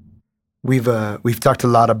 We've talked a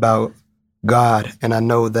lot about God, and I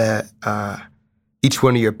know that each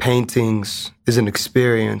one of your paintings is an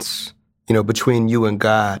experience, between you and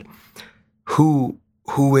God. Who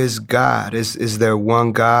is God? Is there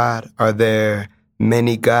one God? Are there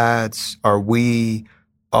many gods? Are we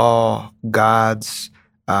all gods?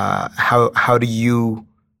 How do you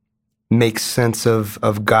make sense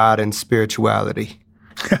of God and spirituality?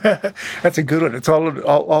 That's a good one. It's all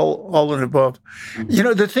and above.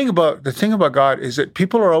 The thing about God is that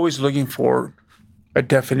people are always looking for a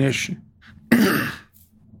definition.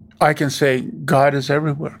 I can say God is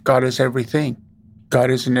everywhere. God is everything. God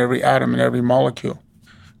is in every atom and every molecule.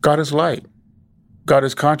 God is light. God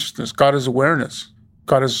is consciousness. God is awareness.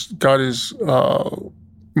 God is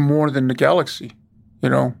more than the galaxy.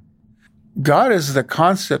 God is the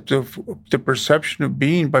concept of the perception of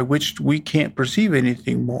being by which we can't perceive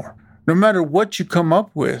anything more. No matter what you come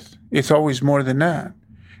up with, it's always more than that.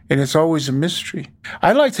 And it's always a mystery.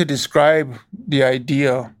 I like to describe the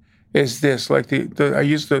idea as this, like I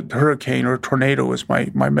use the hurricane or tornado as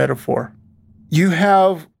my metaphor. You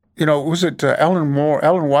have, Alan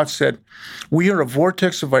Watts said, we are a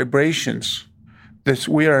vortex of vibrations.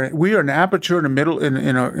 We are an aperture in the middle in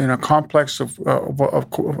a complex of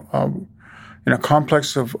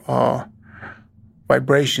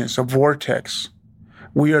vibrations, a vortex.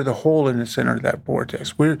 We are the hole in the center of that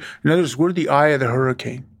vortex. In other words, we're the eye of the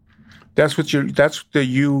hurricane. That's the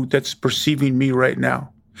you that's perceiving me right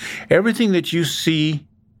now. Everything that you see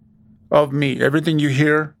of me, everything you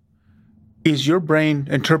hear, is your brain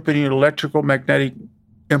interpreting electrical magnetic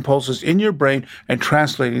impulses in your brain and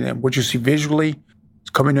translating them. What you see visually is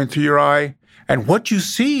coming in through your eye. And what you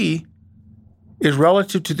see is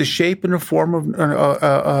relative to the shape and the form of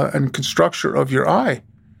and construction of your eye.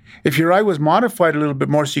 If your eye was modified a little bit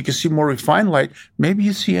more so you can see more refined light, maybe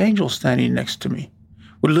you see angels standing next to me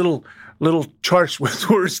with little charts with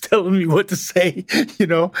words telling me what to say.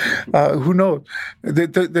 Who knows?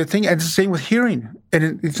 The thing, and it's the same with hearing.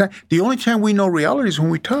 And it's not, the only time we know reality is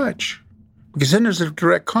when we touch, because then there's a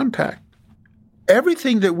direct contact.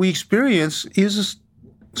 Everything that we experience is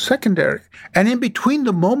secondary. And in between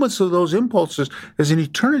the moments of those impulses, there's an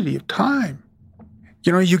eternity of time.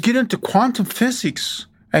 You get into quantum physics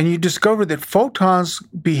and you discover that photons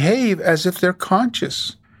behave as if they're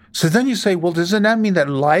conscious. So then you say, well, doesn't that mean that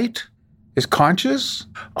light is conscious?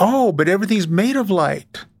 Oh, but everything's made of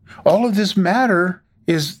light. All of this matter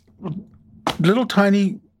is little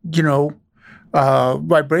tiny,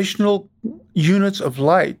 vibrational units of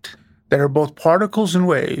light that are both particles and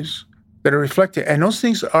waves that are reflected. And those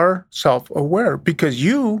things are self-aware because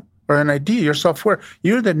you are an idea, you're self-aware.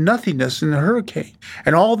 You're the nothingness in the hurricane.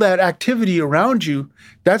 And all that activity around you,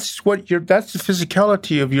 that's the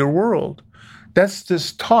physicality of your world. That's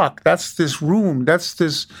this talk, that's this room, that's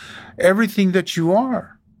this everything that you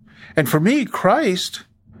are. And for me, Christ,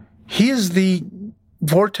 he is the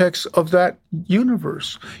vortex of that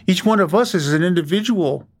universe. Each one of us is an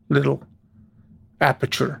individual little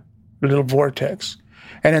aperture, little vortex.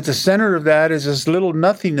 And at the center of that is this little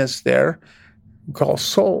nothingness there called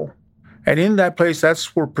soul. And in that place,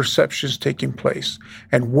 that's where perception is taking place.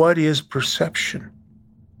 And what is perception?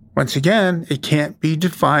 Once again, it can't be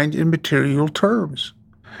defined in material terms.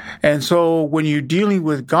 And so when you're dealing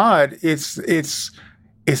with God, it's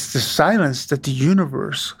the silence that the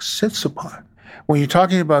universe sits upon. When you're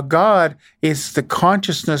talking about God, it's the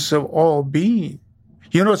consciousness of all being.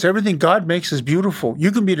 It's everything God makes is beautiful.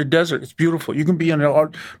 You can be in a desert, it's beautiful. You can be in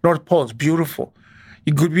the North Pole, it's beautiful.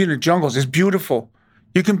 You could be in the jungles, it's beautiful.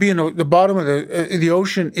 You can be in the bottom of the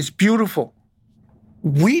ocean, it's beautiful.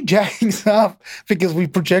 We jack things up because we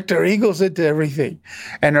project our egos into everything.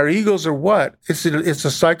 And our egos are what? It's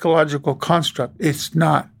a psychological construct. It's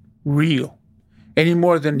not real. Any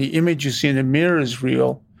more than the image you see in the mirror is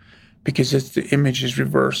real because the image is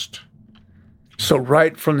reversed. So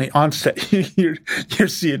right from the onset, you're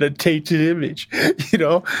seeing a tainted image,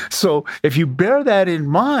 So if you bear that in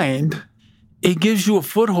mind, it gives you a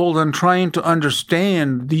foothold on trying to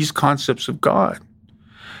understand these concepts of God.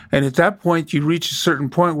 And at that point, you reach a certain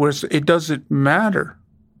point where it doesn't matter.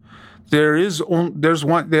 There's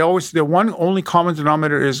one only common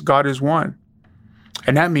denominator is God is one.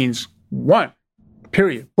 And that means one,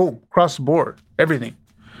 period, boom, across the board, everything.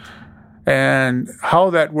 And how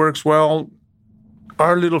that works, well,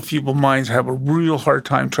 our little feeble minds have a real hard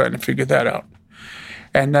time trying to figure that out.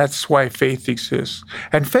 And that's why faith exists.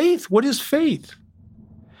 And faith, what is faith?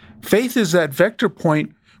 Faith is that vector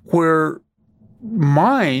point where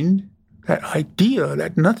mind, that idea,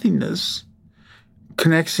 that nothingness,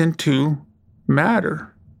 connects into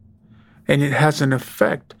matter. And it has an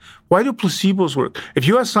effect. Why do placebos work? If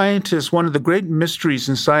you ask scientists, one of the great mysteries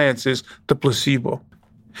in science is the placebo.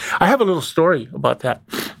 I have a little story about that.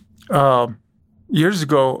 Years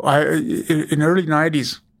ago, in the early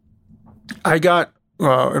 90s, I got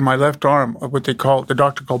in my left arm what the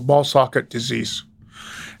doctor called ball socket disease.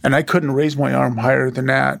 And I couldn't raise my arm higher than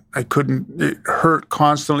that. It hurt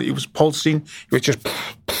constantly. It was pulsing. It was just,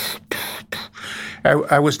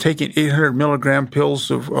 I was taking 800 milligram pills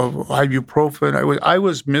of ibuprofen. I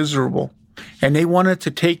was miserable. And they wanted to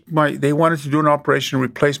do an operation and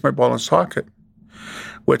replace my ball and socket,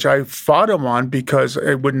 which I fought them on because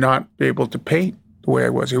I would not be able to paint the way I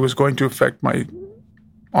was. It was going to affect my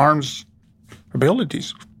arm's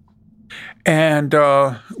abilities. And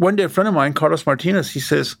one day, a friend of mine, Carlos Martinez, he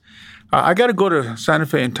says, I got to go to Santa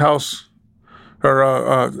Fe and Taos, or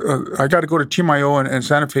I got to go to Chimayo and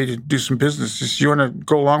Santa Fe to do some business. He says, you want to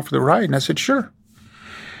go along for the ride? And I said, sure.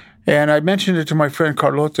 And I mentioned it to my friend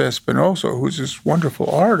Carlota Espinosa, who's this wonderful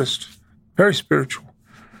artist, very spiritual.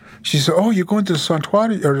 She said, oh, you're going to the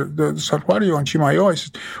Santuario on Chimayo. I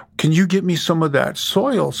said, can you get me some of that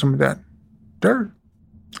soil, some of that dirt?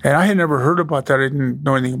 And I had never heard about that. I didn't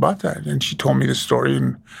know anything about that. And she told me the story.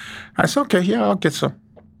 And I said, okay, yeah, I'll get some.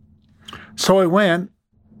 So I went,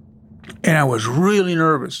 and I was really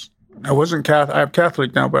nervous. I wasn't Catholic. I'm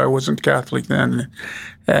Catholic now, but I wasn't Catholic then.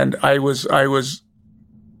 And I was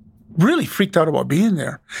really freaked out about being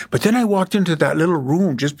there. But then I walked into that little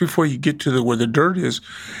room just before you get to where the dirt is,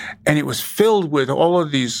 and it was filled with all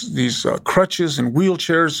of these crutches and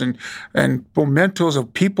wheelchairs and mementos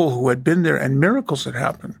of people who had been there, and miracles had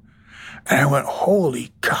happened. And I went,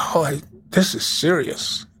 holy cow, this is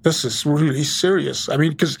serious. This is really serious. I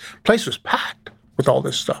mean, because the place was packed with all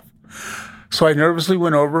this stuff. So I nervously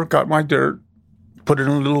went over, got my dirt, put it in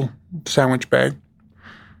a little sandwich bag,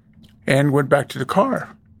 and went back to the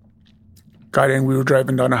car. Got in, we were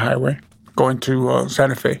driving down a highway, going to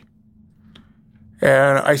Santa Fe.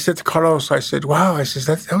 And I said to Carlos, I said, wow, I said,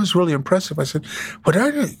 that was really impressive. I said,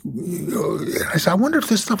 I wonder if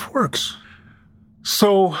this stuff works.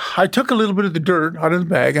 So I took a little bit of the dirt out of the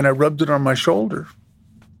bag and I rubbed it on my shoulder.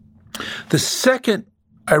 The second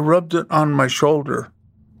I rubbed it on my shoulder,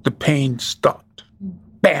 the pain stopped.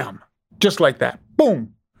 Bam! Just like that.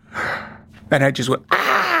 Boom! And I just went,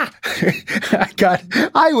 ah!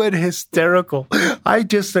 I went hysterical. I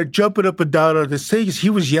just started jumping up and down on this thing. He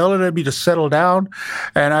was yelling at me to settle down.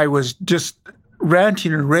 And I was just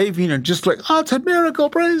ranting and raving and just like, oh, it's a miracle,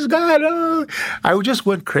 praise God. Oh. I just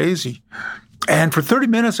went crazy. And for 30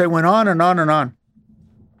 minutes, I went on and on and on.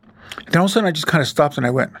 And then all of a sudden, I just kind of stopped and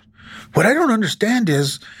I went, what I don't understand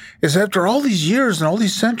is after all these years and all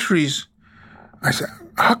these centuries, I said,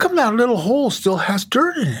 how come that little hole still has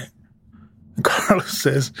dirt in it? And Carlos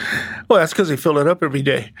says, well, that's because they fill it up every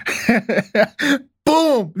day.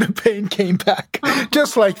 Boom! The pain came back.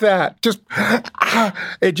 Just like that. Just,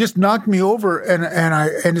 it just knocked me over.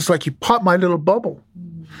 And it's like you popped my little bubble.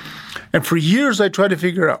 And for years, I tried to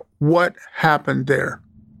figure out what happened there.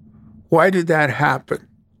 Why did that happen?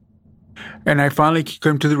 And I finally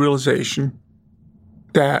came to the realization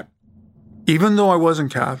that even though I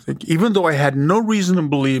wasn't Catholic, even though I had no reason to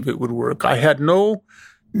believe it would work, I had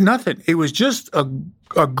nothing. It was just a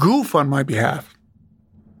goof on my behalf.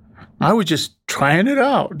 I was just trying it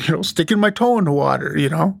out, sticking my toe in the water,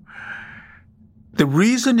 The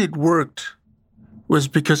reason it worked was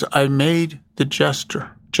because I made the gesture.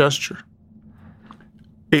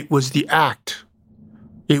 It was the act.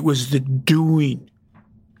 It was the doing.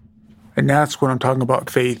 And that's what I'm talking about,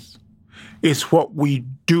 faith. It's what we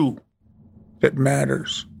do that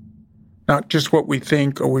matters. Not just what we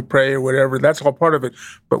think or we pray or whatever. That's all part of it.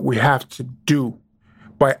 But we have to do.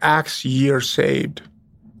 By acts ye are saved.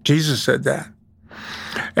 Jesus said that.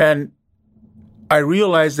 And I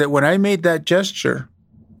realized that when I made that gesture,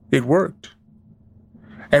 it worked.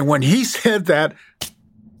 And when he said that,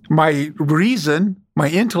 my reason, my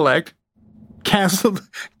intellect, cancel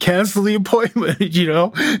the appointment,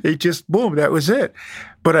 It just, boom, that was it.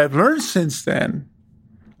 But I've learned since then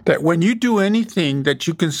that when you do anything that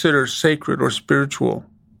you consider sacred or spiritual,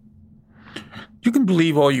 you can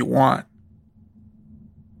believe all you want.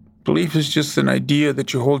 Belief is just an idea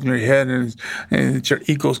that you hold in your head and it's your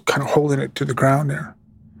ego's kind of holding it to the ground there.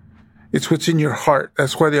 It's what's in your heart.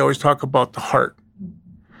 That's why they always talk about the heart.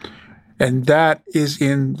 And that is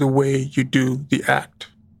in the way you do the act.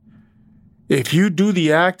 If you do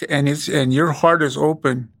the act and your heart is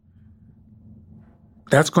open,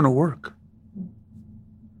 that's going to work.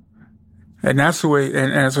 And that's the way,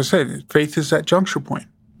 and as I said, faith is that juncture point.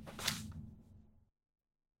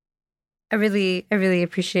 I really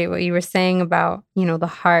appreciate what you were saying about, the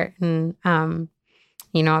heart. And,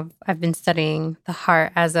 I've been studying the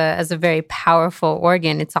heart as a very powerful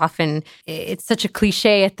organ. It's such a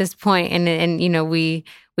cliche at this point. And we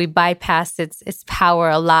bypass its power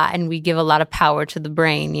a lot, and we give a lot of power to the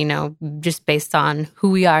brain, just based on who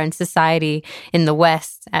we are in society, in the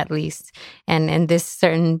West, at least, and this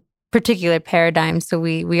certain particular paradigm. So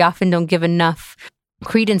we often don't give enough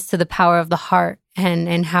credence to the power of the heart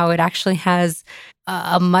and how it actually has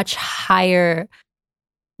a much higher,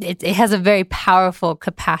 it has a very powerful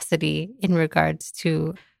capacity in regards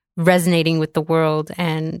to resonating with the world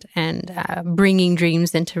and bringing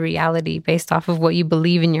dreams into reality based off of what you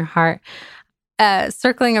believe in your heart.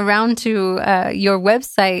 Circling around to your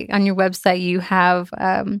website, on your website, you have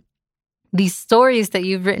these stories that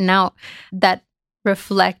you've written out that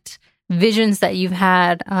reflect visions that you've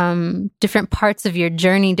had, different parts of your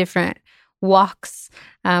journey, different walks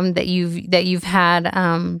that you've had,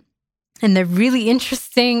 and they're really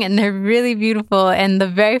interesting and they're really beautiful. And the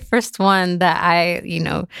very first one that I,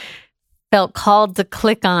 felt called to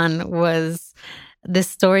click on was this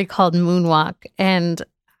story called Moonwalk, and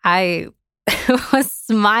I was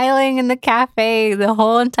smiling in the cafe the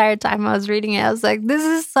whole entire time I was reading it. I was like, this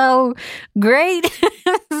is so great.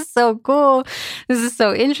 This is so cool. This is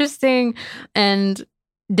so interesting. And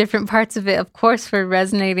different parts of it, of course, were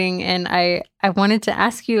resonating. And I wanted to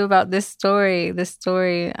ask you about this story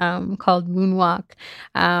called Moonwalk.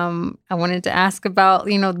 I wanted to ask about,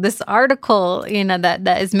 this article,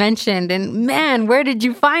 that is mentioned. And man, where did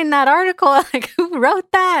you find that article? Like, who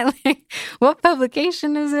wrote that? Like, what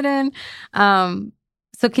publication is it in?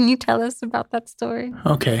 So can you tell us about that story?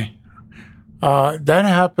 Okay. That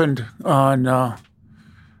happened on...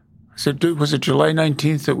 was it July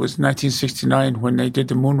 19th? It was 1969 when they did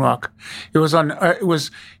the moonwalk. It was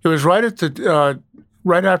right at the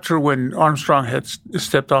right after when Armstrong had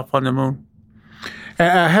stepped off on the moon.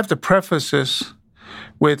 And I have to preface this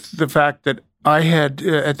with the fact that I had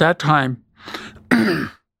at that time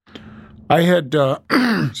I had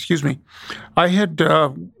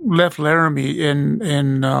left Laramie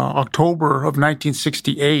in October of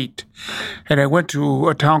 1968, and I went to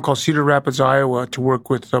a town called Cedar Rapids, Iowa, to work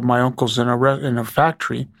with my uncles in a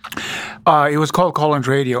factory. It was called Collins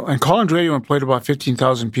Radio, and Collins Radio employed about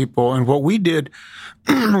 15,000 people. And what we did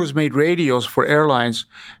was made radios for airlines,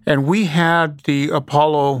 and we had the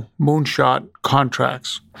Apollo moonshot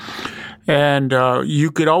contracts. And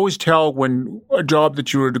you could always tell when a job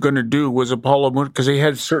that you were going to do was Apollo Moon, because they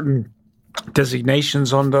had certain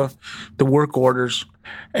designations on the work orders.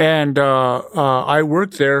 And I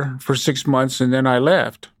worked there for 6 months, and then I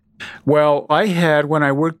left. Well, when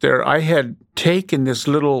I worked there, I had taken this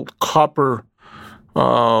little copper,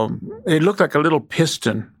 it looked like a little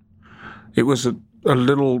piston. It was a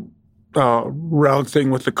little round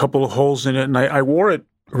thing with a couple of holes in it, and I wore it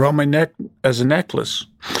around my neck as a necklace.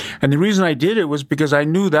 And the reason I did it was because I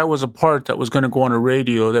knew that was a part that was going to go on a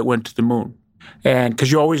radio that went to the moon. And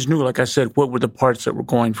because you always knew, like I said, what were the parts that were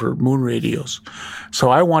going for moon radios. So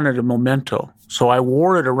I wanted a memento. So I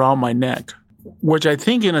wore it around my neck, which I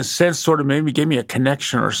think in a sense sort of gave me a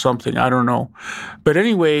connection or something. I don't know. But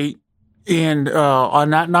anyway, on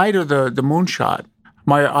that night of the moonshot,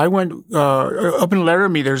 I went up in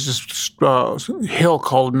Laramie, there's this hill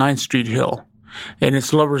called 9th Street Hill. And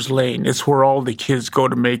it's Lover's Lane. It's where all the kids go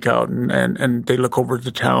to make out, and they look over the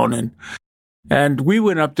town. And we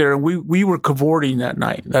went up there, and we were cavorting that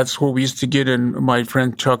night. That's where we used to get in my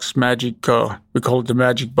friend Chuck's magic, we called it the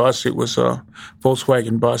magic bus. It was a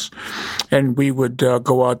Volkswagen bus. And we would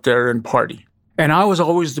go out there and party. And I was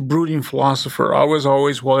always the brooding philosopher. I was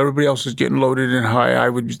always, while everybody else was getting loaded and high, I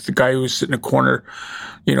would be the guy who was sitting in a corner,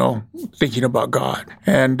 thinking about God.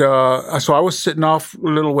 And so I was sitting off a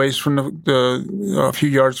little ways from a few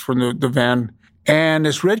yards from the van, and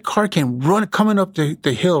this red car came coming up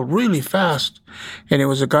the hill really fast. And it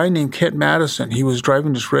was a guy named Kent Madison. He was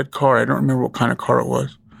driving this red car. I don't remember what kind of car it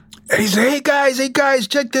was. And he said, hey guys,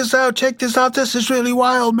 check this out. This is really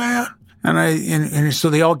wild, man. And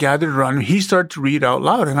so they all gathered around him. He started to read out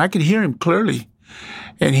loud, and I could hear him clearly.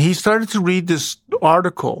 And he started to read this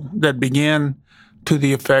article that began to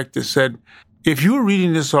the effect that said, if you were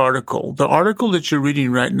reading this article, the article that you're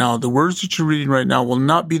reading right now, the words that you're reading right now will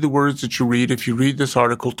not be the words that you read if you read this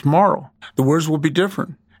article tomorrow. The words will be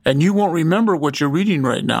different. And you won't remember what you're reading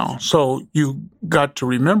right now. So you got to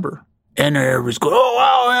remember. And everybody's going, oh,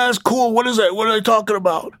 wow, that's cool. What is that? What are they talking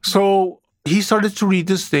about? So he started to read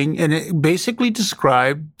this thing, and it basically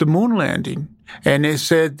described the moon landing. And it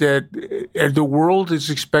said that the world is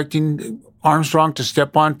expecting Armstrong to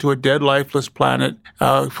step onto a dead, lifeless planet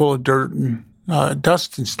full of dirt and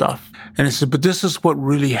dust and stuff. And it said, but this is what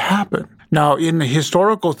really happened. Now, in the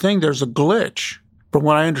historical thing, there's a glitch. From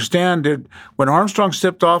what I understand, when Armstrong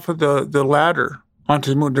stepped off of the ladder onto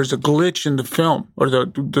the moon, there's a glitch in the film, or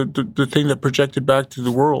the thing that projected back to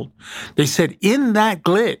the world. They said in that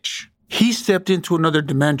glitch, he stepped into another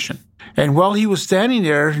dimension. And while he was standing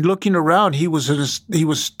there looking around, he was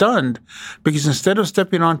stunned, because instead of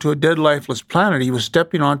stepping onto a dead, lifeless planet, he was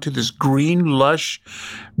stepping onto this green, lush,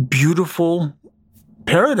 beautiful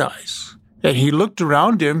paradise. And he looked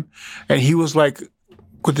around him, and he was like,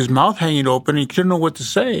 with his mouth hanging open, he didn't know what to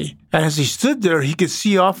say. And as he stood there, he could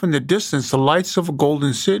see off in the distance the lights of a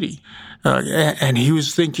golden city. And he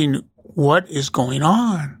was thinking, what is going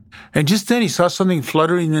on? And just then he saw something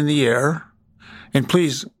fluttering in the air. And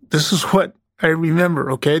please, this is what I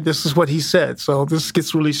remember, okay? This is what he said. So this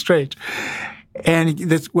gets really strange. And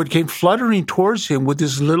that's what came fluttering towards him with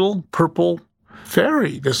this little purple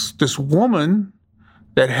fairy, this woman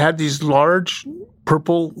that had these large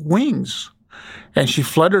purple wings. And she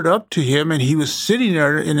fluttered up to him, and he was sitting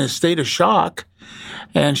there in a state of shock.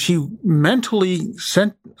 And she mentally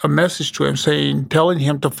sent a message to him telling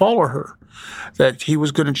him to follow her, that she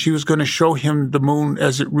was going to show him the moon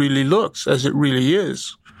as it really looks, as it really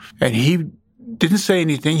is. And he didn't say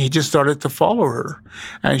anything. He just started to follow her.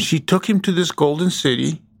 And she took him to this golden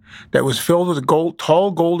city. that was filled with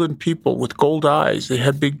tall golden people with gold eyes. They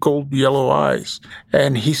had big gold yellow eyes.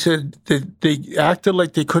 And he said that they acted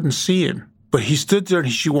like they couldn't see him. But he stood there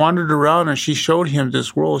and she wandered around and she showed him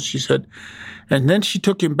this world. She said, and then she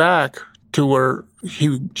took him back to where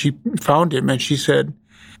she found him and she said,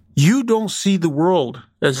 you don't see the world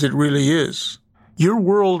as it really is. Your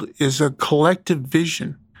world is a collective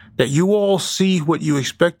vision that you all see what you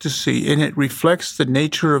expect to see, and it reflects the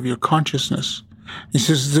nature of your consciousness. He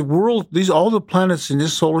says the world, all the planets in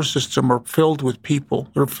this solar system are filled with people.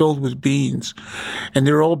 They're filled with beings, and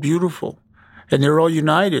they're all beautiful, and they're all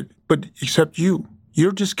united, but except you.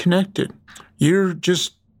 You're disconnected. You're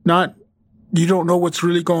just not, you don't know what's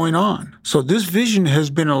really going on. So this vision has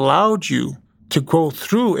been allowed you to go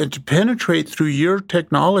through and to penetrate through your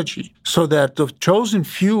technology so that the chosen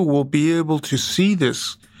few will be able to see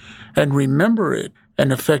this and remember it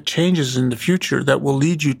and affect changes in the future that will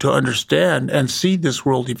lead you to understand and see this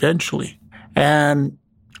world eventually. And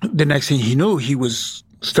the next thing he knew, he was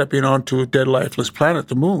stepping onto a dead, lifeless planet,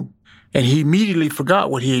 the moon. And he immediately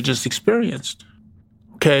forgot what he had just experienced.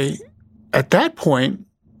 Okay, at that point,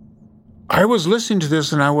 I was listening to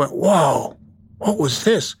this and I went, whoa, what was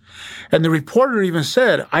this? And the reporter even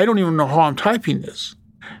said, I don't even know how I'm typing this.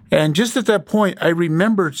 And just at that point, I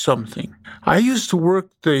remembered something. I used to work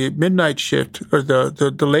the midnight shift or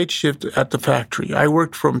the late shift at the factory. I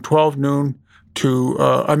worked from 12 noon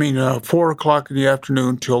to, 4 o'clock in the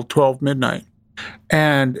afternoon till 12 midnight.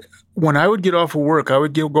 And when I would get off of work, I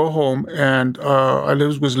would go home and I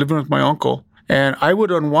was living with my uncle. And I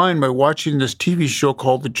would unwind by watching this TV show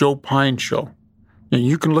called The Joe Pine Show. And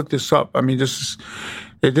you can look this up. I mean,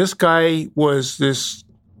 this guy was this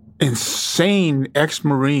insane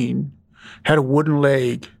ex-Marine, had a wooden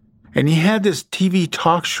leg, and he had this TV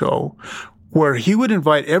talk show where he would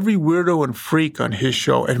invite every weirdo and freak on his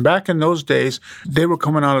show. And back in those days, they were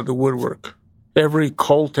coming out of the woodwork. Every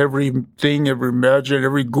cult, everything, every magic,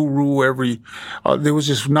 every guru, there was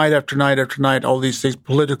just night after night after night, all these things,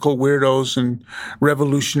 political weirdos and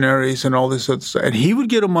revolutionaries and all this other stuff. And he would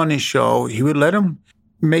get them on his show. He would let them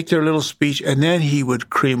make their little speech, and then he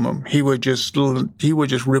would cream them. He would just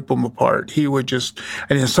rip them apart. And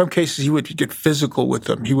in some cases, he would get physical with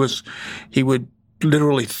them. He would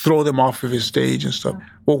literally throw them off of his stage and stuff.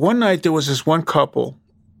 Well, one night there was this one couple,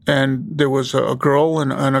 and there was a girl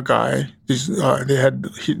and a guy. They had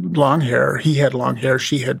long hair. He had long hair.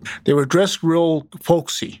 They were dressed real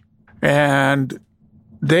folksy. And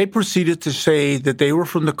they proceeded to say that they were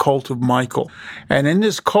from the cult of Michael. And in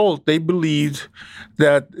this cult, they believed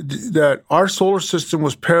that our solar system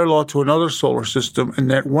was parallel to another solar system, and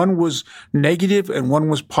that one was negative and one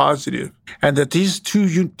was positive. And that these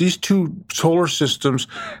two solar systems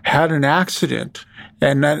had an accident.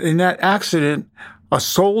 And that in that accident,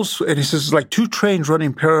 and he says, like two trains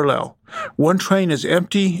running parallel. One train is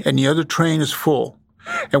empty and the other train is full.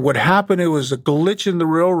 And what happened, it was a glitch in the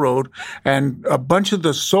railroad, and a bunch of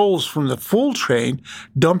the souls from the full train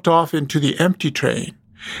dumped off into the empty train,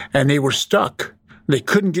 and they were stuck. They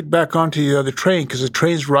couldn't get back onto the other train because the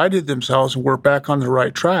trains righted themselves and were back on the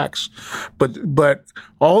right tracks. But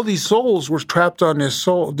all these souls were trapped on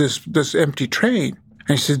this empty train.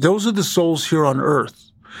 And he said, those are the souls here on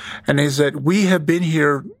Earth. And he said, we have been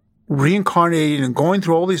here reincarnating and going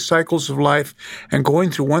through all these cycles of life and going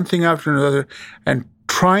through one thing after another and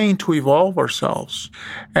trying to evolve ourselves.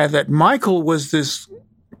 And that Michael was this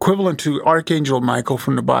equivalent to Archangel Michael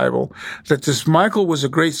from the Bible, that this Michael was a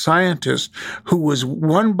great scientist who was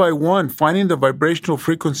one by one finding the vibrational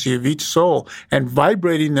frequency of each soul and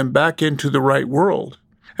vibrating them back into the right world.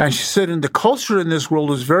 And she said, and the culture in this world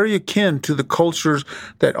was very akin to the cultures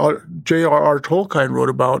that J.R.R. Tolkien wrote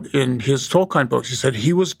about in his Tolkien books. He said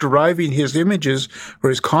he was deriving his images or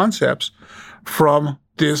his concepts from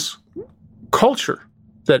this culture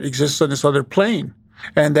that exists on this other plane.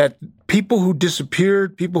 And that people who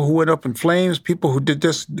disappeared, people who went up in flames, people who did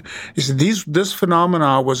this, he said this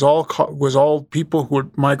phenomena was all people who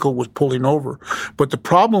Michael was pulling over. But the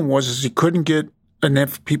problem was he couldn't get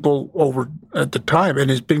enough people over at the time,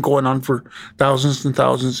 and it's been going on for thousands and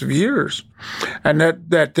thousands of years. And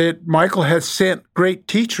that Michael had sent great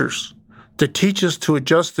teachers to teach us to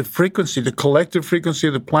adjust the frequency, the collective frequency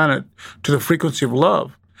of the planet, to the frequency of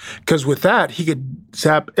love. Because with that, he could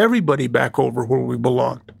zap everybody back over where we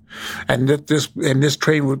belonged. And this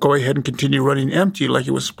train would go ahead and continue running empty like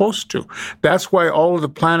it was supposed to. That's why all of the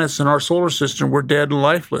planets in our solar system were dead and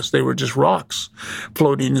lifeless. They were just rocks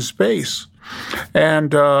floating in space.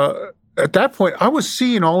 And at that point, I was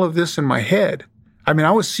seeing all of this in my head. I mean,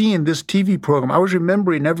 I was seeing this TV program. I was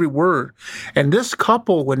remembering every word. And this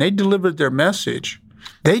couple, when they delivered their message,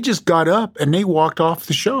 They just got up and they walked off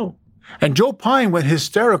the show. And Joe Pyne went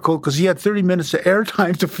hysterical because he had 30 minutes of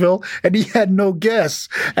airtime to fill and he had no guests.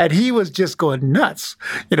 And he was just going nuts,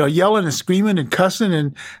 yelling and screaming and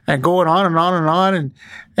cussing and going on and on and on.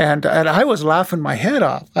 And I was laughing my head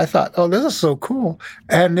off. I thought, oh, this is so cool.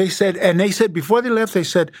 And they said before they left, they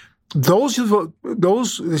said, they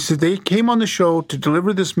came on the show to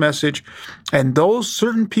deliver this message, and those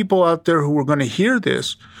certain people out there who were going to hear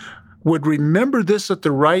this would remember this at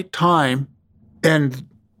the right time, and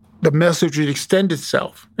the message would extend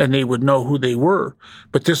itself, and they would know who they were.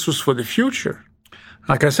 But this was for the future.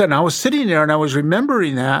 Like I said, and I was sitting there, and I was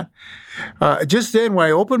remembering that. Just then, when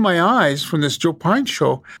I opened my eyes from this Joe Pyne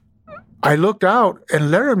show, I looked out,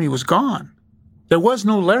 and Laramie was gone. There was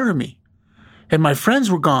no Laramie. And my friends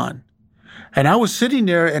were gone. And I was sitting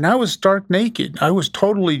there, and I was stark naked. I was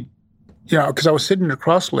totally, because I was sitting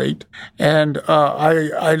across late. And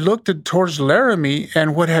I looked towards Laramie,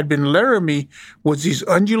 and what had been Laramie was these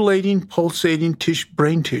undulating, pulsating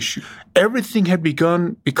brain tissue. Everything had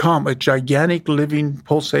become a gigantic, living,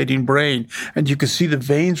 pulsating brain. And you could see the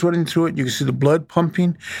veins running through it. You could see the blood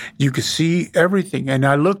pumping. You could see everything. And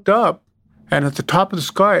I looked up, and at the top of the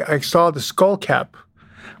sky, I saw the skull cap.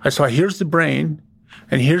 I saw, here's the brain,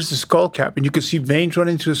 and here's the skull cap. And you could see veins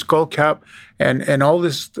running through the skull cap and all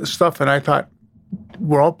this stuff. And I thought,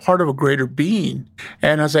 we're all part of a greater being.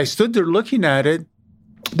 And as I stood there looking at it,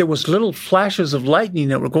 there was little flashes of lightning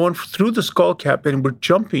that were going through the skull cap and were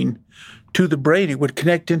jumping to the brain. It would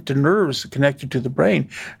connect into nerves connected to the brain.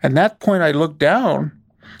 And at that point, I looked down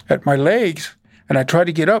at my legs, and I tried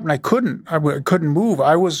to get up, and I couldn't. I couldn't move.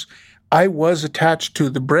 I was attached to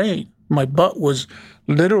the brain. My butt was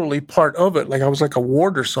literally part of it, like I was like a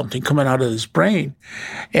wart or something coming out of this brain.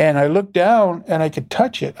 And I looked down, and I could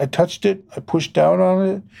touch it. I touched it. I pushed down on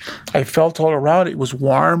it. I felt all around it. It was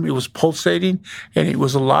warm. It was pulsating, and it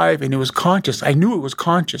was alive, and it was conscious. I knew it was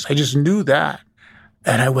conscious. I just knew that.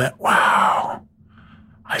 And I went, wow.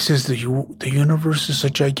 I says, the universe is a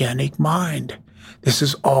gigantic mind. This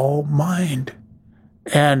is all mind.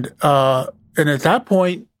 And at that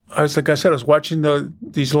point, I was watching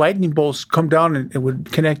these lightning bolts come down and it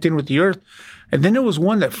would connect in with the earth. And then there was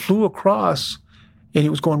one that flew across, and it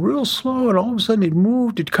was going real slow, and all of a sudden it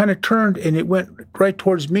moved, it kind of turned, and it went right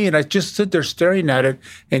towards me. And I just stood there staring at it,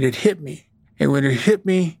 and it hit me. And when it hit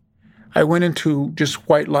me, I went into just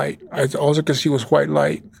white light. All I could see was white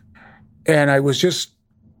light. And I was just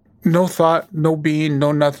no thought, no being,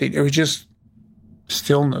 no nothing. It was just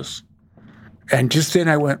stillness. And just then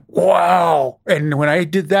I went, wow. And when I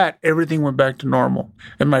did that, everything went back to normal.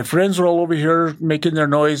 And my friends were all over here making their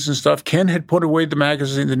noise and stuff. Ken had put away the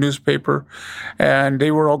magazine, the newspaper, and they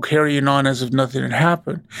were all carrying on as if nothing had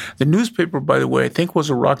happened. The newspaper, by the way, I think was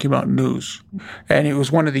a Rocky Mountain News. And it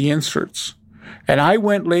was one of the inserts. And I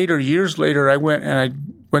went later, years later, I went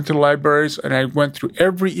to the libraries, and I went through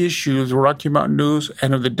every issue of the Rocky Mountain News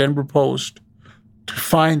and of the Denver Post to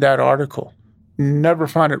find that article. Never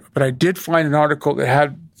found it, but I did find an article that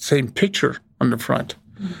had the same picture on the front.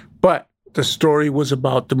 But the story was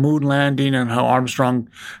about the moon landing and how Armstrong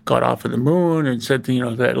got off of the moon and said,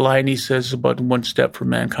 that line he says about one step for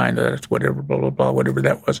mankind, that's whatever, blah, blah, blah, whatever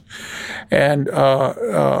that was. And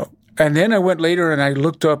then I went later and I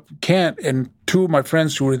looked up Kent and two of my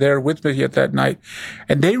friends who were there with me at that night,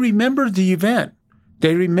 and they remembered the event.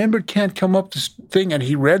 They remembered Kent come up this thing, and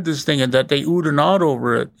he read this thing, and that they oohed and awed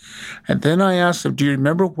over it. And then I asked them, do you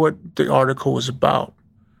remember what the article was about?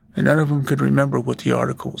 And none of them could remember what the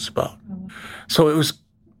article was about. So it was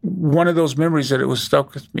one of those memories that it was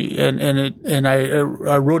stuck with me. And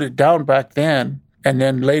I wrote it down back then. And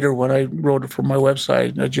then later when I wrote it for my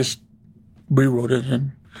website, I just rewrote it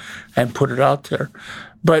and put it out there.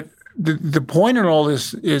 But the point in all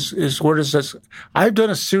this is where does this? I've done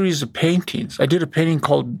a series of paintings. I did a painting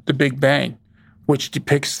called The Big Bang, which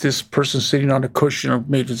depicts this person sitting on a cushion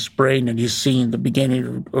made of his brain, and he's seeing the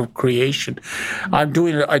beginning of creation. I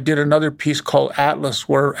did another piece called Atlas,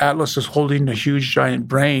 where Atlas is holding a huge giant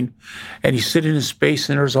brain, and he's sitting in space,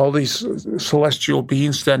 and there's all these celestial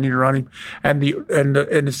beings standing around him, and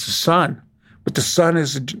it's the sun, but the sun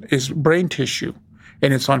is brain tissue.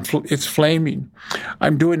 And it's flaming.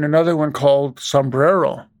 I'm doing another one called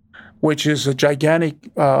Sombrero, which is a gigantic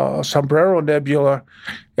Sombrero nebula,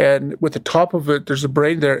 and with the top of it, there's a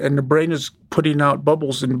brain there, and the brain is putting out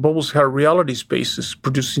bubbles, and the bubbles have reality spaces,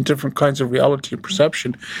 producing different kinds of reality and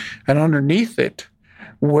perception. And underneath it,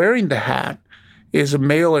 wearing the hat, is a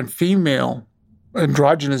male and female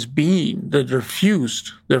androgynous being that are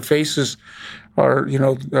fused. Their faces are,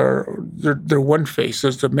 they're one face.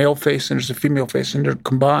 There's the male face and there's the female face, and they're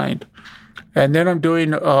combined. And then I'm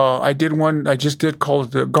doing, I just did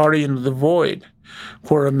called The Guardian of the Void,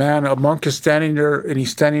 where a monk is standing there and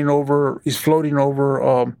he's floating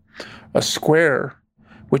over a square,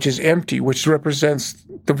 which is empty, which represents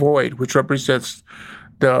the void, which represents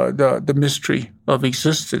the mystery of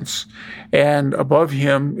existence. And above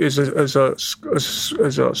him is a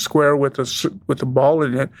square with a ball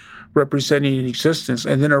in it, representing existence.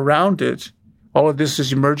 And then around it, all of this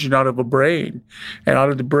is emerging out of a brain. And out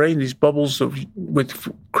of the brain, these bubbles with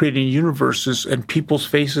creating universes and people's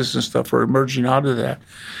faces and stuff are emerging out of that.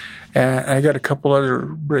 And I got a couple other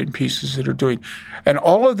brain pieces that are doing. And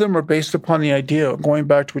all of them are based upon the idea, going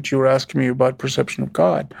back to what you were asking me about perception of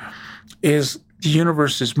God, is the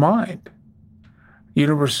universe is mind. The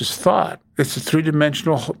universe is thought. It's a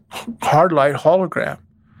three-dimensional hard light hologram.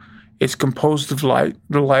 It's composed of light.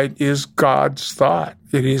 The light is God's thought.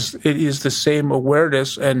 It is the same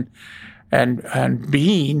awareness and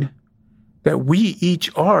being that we each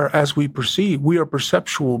are as we perceive. We are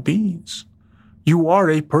perceptual beings. You are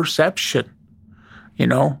a perception,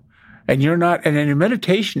 and you're not. And in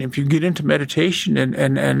meditation, if you get into meditation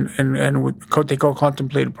and what they call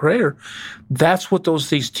contemplative prayer, that's what those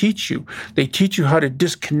things teach you. They teach you how to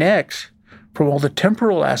disconnect from all the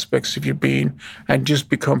temporal aspects of your being and just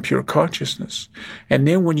become pure consciousness. And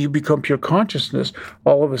then when you become pure consciousness,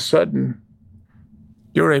 all of a sudden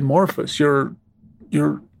you're amorphous. You're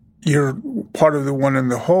part of the one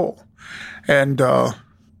and the whole. And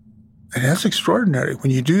that's extraordinary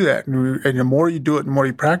when you do that. And the more you do it, the more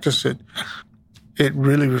you practice it, it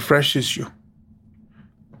really refreshes you.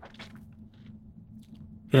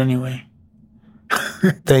 Anyway.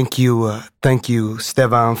 Thank you,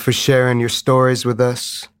 Estevan, for sharing your stories with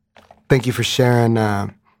us. Thank you for sharing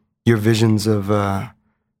your visions of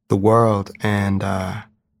the world and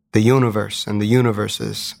the universe and the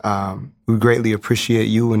universes. We greatly appreciate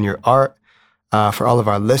you and your art. For all of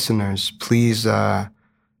our listeners, please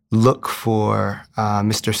look for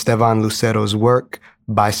Mr. Estevan Lucero's work.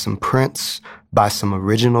 Buy some prints, buy some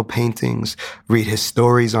original paintings, read his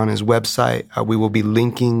stories on his website. We will be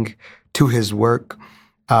linking to his work.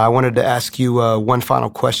 I wanted to ask you one final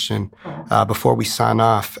question before we sign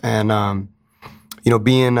off. And,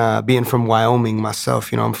 being from Wyoming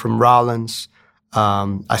myself, I'm from Rollins.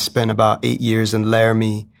 I spent about 8 years in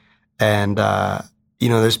Laramie. And,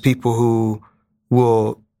 there's people who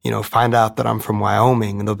will, find out that I'm from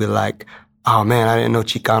Wyoming and they'll be like, oh man, I didn't know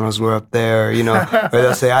Chicanos were up there, or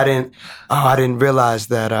they'll say, I didn't realize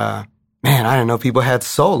that, man, I didn't know people had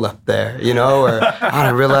soul up there, or I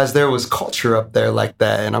didn't realize there was culture up there like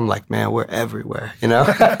that. And I'm like, man, we're everywhere,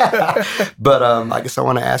 But I guess I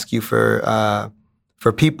want to ask you for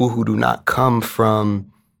people who do not come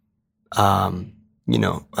from,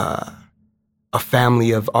 a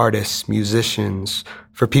family of artists, musicians,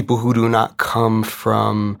 for people who do not come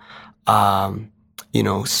from,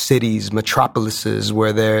 cities, metropolises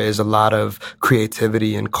where there is a lot of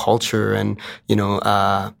creativity and culture and,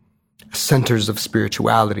 centers of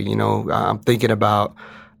spirituality. I'm thinking about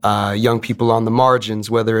young people on the margins,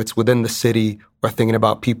 whether it's within the city or thinking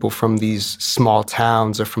about people from these small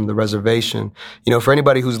towns or from the reservation. For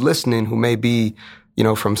anybody who's listening who may be,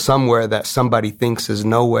 from somewhere that somebody thinks is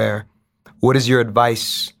nowhere, what is your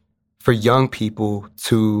advice for young people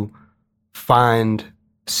to find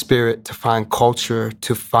spirit, to find culture,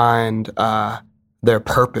 to find their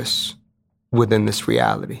purpose within this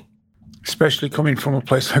reality? Especially coming from a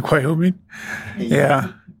place like Wyoming.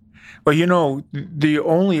 Yeah. Well, the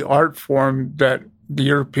only art form that the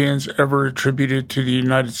Europeans ever attributed to the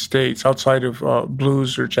United States outside of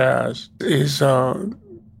blues or jazz is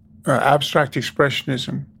abstract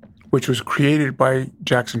expressionism, which was created by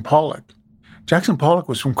Jackson Pollock. Jackson Pollock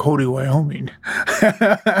was from Cody, Wyoming.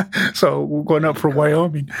 So we're going up for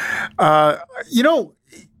Wyoming.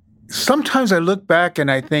 Sometimes I look back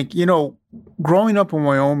and I think, growing up in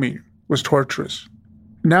Wyoming was torturous.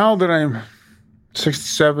 Now that I'm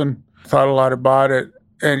 67, thought a lot about it.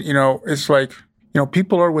 And, it's like,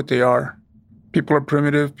 people are what they are. People are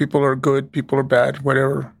primitive. People are good. People are bad,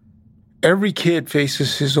 whatever. Every kid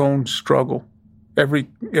faces his own struggle. Every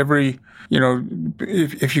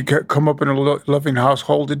if you come up in a loving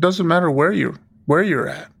household, it doesn't matter where you're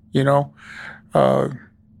at,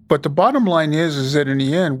 But the bottom line is that in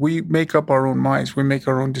the end, we make up our own minds. We make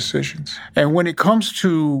our own decisions. And when it comes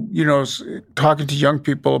to, talking to young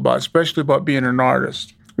people especially about being an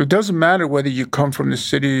artist, it doesn't matter whether you come from the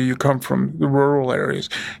city or you come from the rural areas.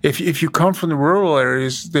 If you come from the rural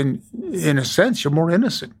areas, then in a sense, you're more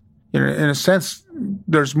innocent. In a sense,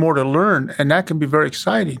 there's more to learn, and that can be very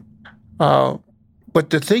exciting. But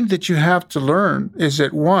the thing that you have to learn is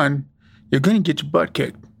that, one, you're going to get your butt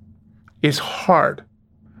kicked. is hard.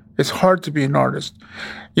 It's hard to be an artist.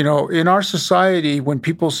 You know, in our society, when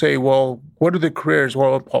people say, well, what are the careers?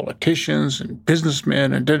 Well, politicians and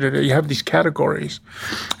businessmen and da-da-da, you have these categories.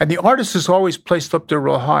 And the artist is always placed up there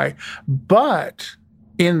real high. But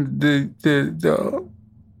in the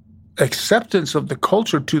acceptance of the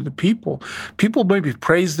culture to the people maybe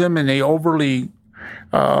praise them and they overly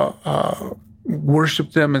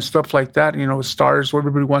worship them and stuff like that. You know, stars,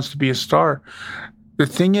 everybody wants to be a star. The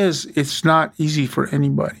thing is, it's not easy for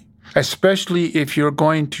anybody, especially if you're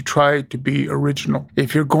going to try to be original.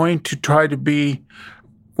 If you're going to try to be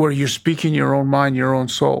where you're speaking your own mind, your own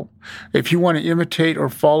soul. If you want to imitate or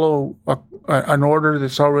follow an order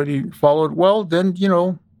that's already followed, well, then, you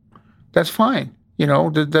know, that's fine. You know,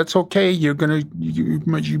 that's okay. You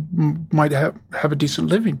might have a decent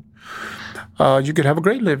living. You could have a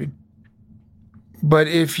great living. But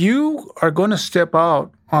if you are going to step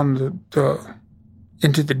out on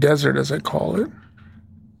into the desert, as I call it,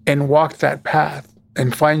 and walk that path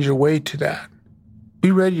and find your way to that, be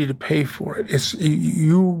ready to pay for it.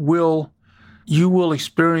 You will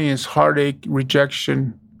experience heartache,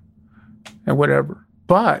 rejection, and whatever.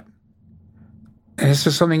 But, and this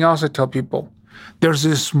is something else I tell people, there's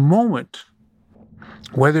this moment,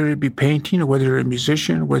 whether it be painting or whether you're a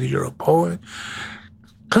musician, whether you're a poet,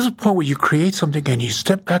 there's a point where you create something and you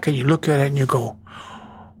step back and you look at it and you go,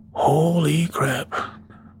 holy crap,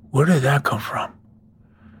 where did that come from?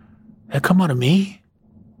 That come out of me?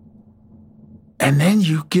 And then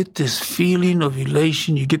you get this feeling of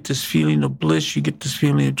elation, you get this feeling of bliss, you get this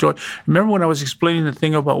feeling of joy. Remember when I was explaining the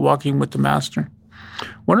thing about walking with the master?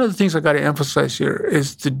 One of the things I got to emphasize here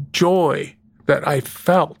is the joy that I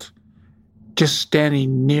felt just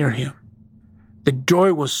standing near him. The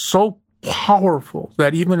joy was so powerful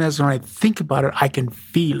that even as when I think about it, I can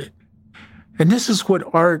feel it. And this is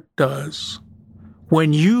what art does.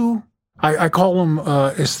 When I call them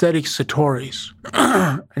aesthetic satoris.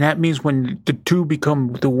 And that means when the two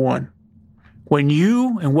become the one. When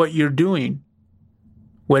you and what you're doing,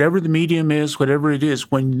 whatever the medium is, whatever it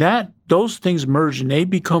is, when those things merge and they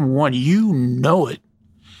become one, you know it.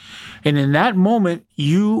 And in that moment,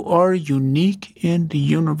 you are unique in the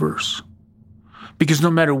universe. Because no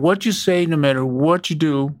matter what you say, no matter what you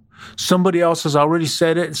do, somebody else has already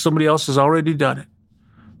said it and somebody else has already done it.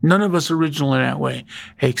 None of us are original in that way,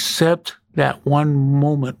 except that one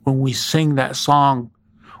moment when we sing that song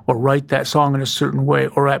or write that song in a certain way,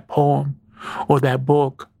 or that poem, or that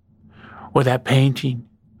book, or that painting,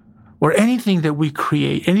 or anything that we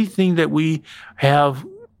create, anything that we have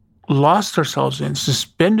lost ourselves in,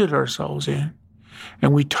 suspended ourselves in,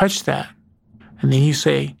 and we touch that. And then you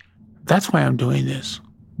say, that's why I'm doing this.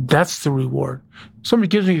 That's the reward. Somebody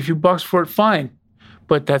gives me a few bucks for it, fine.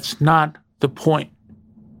 But that's not the point.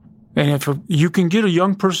 And if you can get a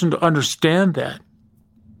young person to understand that,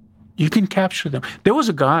 you can capture them. There was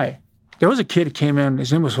a kid who came in,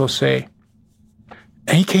 his name was Jose.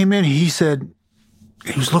 And he came in, he said,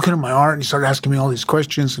 he was looking at my art and he started asking me all these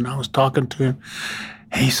questions and I was talking to him.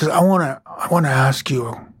 And he says, I want to ask you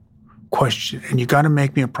a question, and you got to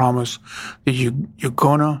make me a promise that you're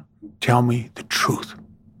going to tell me the truth.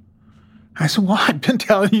 I said, well, I've been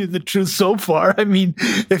telling you the truth so far. I mean,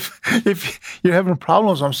 if you're having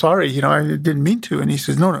problems, I'm sorry. You know, I didn't mean to. And he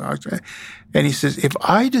says, no. And he says, if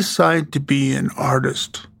I decide to be an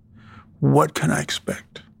artist, what can I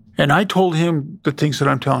expect? And I told him the things that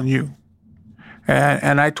I'm telling you.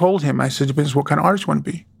 And I told him, I said, depends what kind of artist you want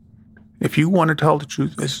to be. If you want to tell the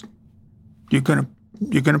truth, you're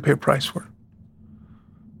gonna pay a price for it.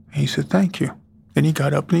 And he said, thank you. And he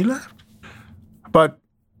got up and he left. About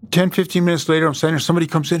 10, 15 minutes later, I'm standing there, somebody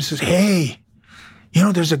comes in and says, hey, you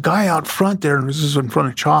know, there's a guy out front there, and this is in front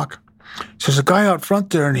of Chalk. There's a guy out front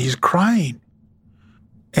there and he's crying.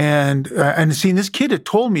 And seeing this kid had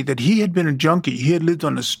told me that he had been a junkie. He had lived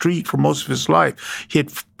on the street for most of his life.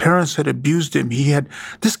 Parents had abused him.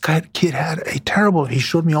 This kid had a terrible, he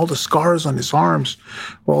showed me all the scars on his arms,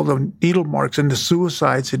 all the needle marks and the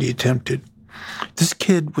suicides that he attempted. This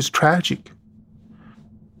kid was tragic.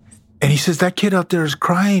 And he says, that kid out there is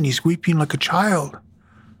crying. He's weeping like a child.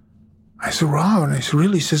 I said, wow. And I said,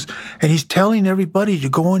 really? He says, and he's telling everybody to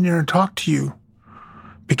go in there and talk to you.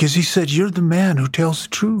 Because he said, you're the man who tells the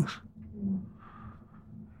truth.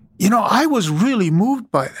 You know, I was really moved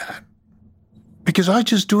by that. Because I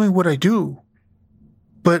just doing what I do.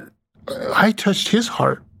 But I touched his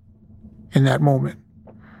heart in that moment.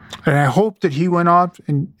 And I hope that he went off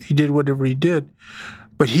and he did whatever he did.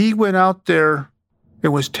 But he went out there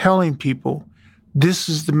and was telling people, this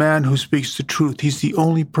is the man who speaks the truth. He's the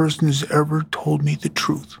only person who's ever told me the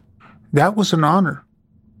truth. That was an honor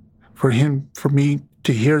for me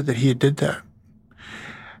to hear that he did that.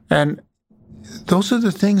 And those are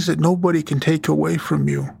the things that nobody can take away from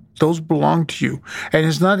you. Those belong to you. And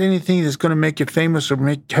it's not anything that's going to make you famous or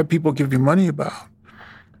have people give you money about.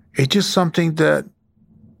 It's just something that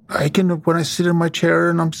when I sit in my chair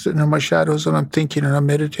and I'm sitting in my shadows and I'm thinking and I'm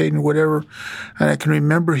meditating or whatever, and I can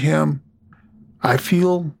remember him, I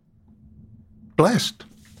feel blessed.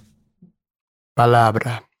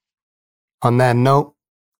 Palabra. On that note,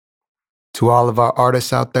 to all of our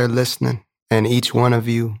artists out there listening, and each one of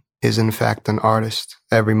you is in fact an artist.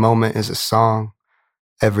 Every moment is a song.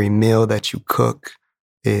 Every meal that you cook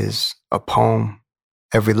is a poem.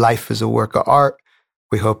 Every life is a work of art.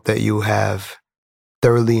 We hope that you have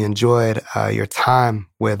thoroughly enjoyed your time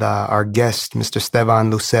with our guest, Mr. Esteban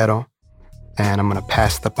Lucero. And I'm going to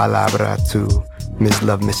pass the palabra to Ms.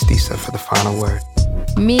 Love Mestiza for the final word.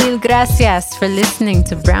 Mil gracias for listening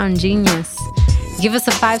to Brown Genius. Give us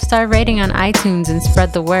a 5-star rating on iTunes and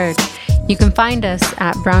spread the word. You can find us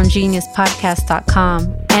at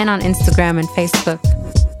browngeniuspodcast.com and on Instagram and Facebook.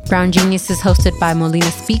 Brown Genius is hosted by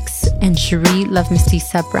Molina Speaks and Cherie Love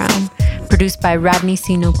Mestiza Brown. Produced by Radney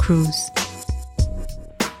Sino Cruz.